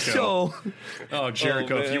 Jericho.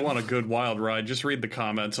 Jericho, Oh, if you want a good wild ride, just read the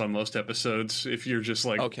comments on most episodes. If you're just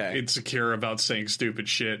like insecure about saying stupid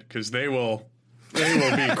shit, because they will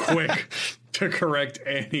be quick to correct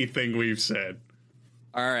anything we've said.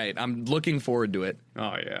 All right, I'm looking forward to it.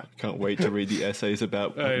 Oh yeah, can't wait to read the essays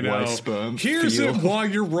about why sperm. Here's why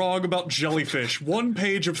you're wrong about jellyfish. 1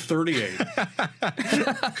 page of 38.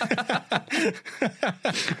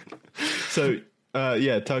 So,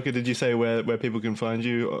 Tucker, did you say where people can find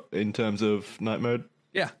you in terms of Night Mode?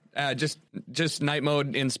 Yeah, just Night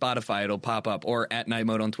Mode in Spotify. It'll pop up, or at Night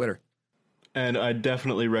Mode on Twitter. And I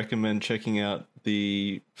definitely recommend checking out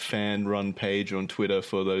the fan run page on Twitter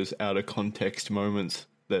for those out of context moments.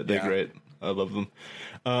 They're great. I love them.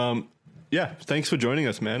 Thanks for joining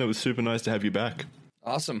us, man. It was super nice to have you back.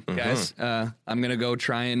 Awesome, guys. I'm going to go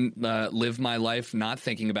try and live my life not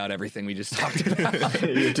thinking about everything we just talked about.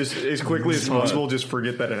 Just as quickly as possible, just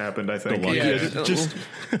forget that it happened, I think. Just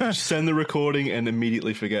send the recording and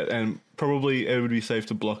immediately forget. And probably it would be safe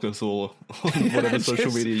to block us all on whatever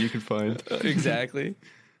social media you can find. Exactly.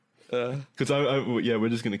 Because we're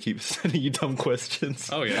just going to keep sending you dumb questions.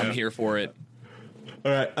 Oh, yeah. I'm here for it.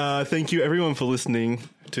 All right. Thank you, everyone, for listening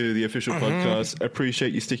to the official podcast. I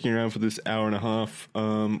appreciate you sticking around for this hour and a half.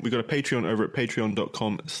 We got a Patreon over at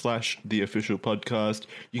patreon.com/theofficialpodcast.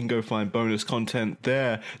 You can go find bonus content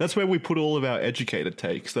there. That's where we put all of our educated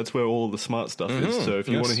takes. That's where all of the smart stuff is. So if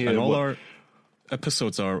you want to hear and all our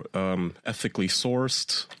episodes are ethically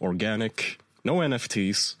sourced, organic, no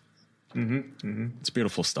NFTs. It's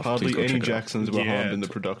beautiful stuff. Hardly any Jacksons were harmed in the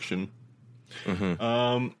production.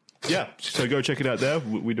 So go check it out there.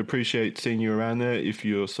 We'd appreciate seeing you around there if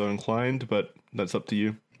you're so inclined, but that's up to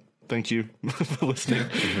you. Thank you for listening.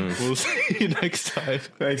 We'll see you next time.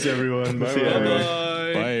 Thanks, everyone.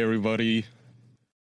 Bye. Bye, everybody.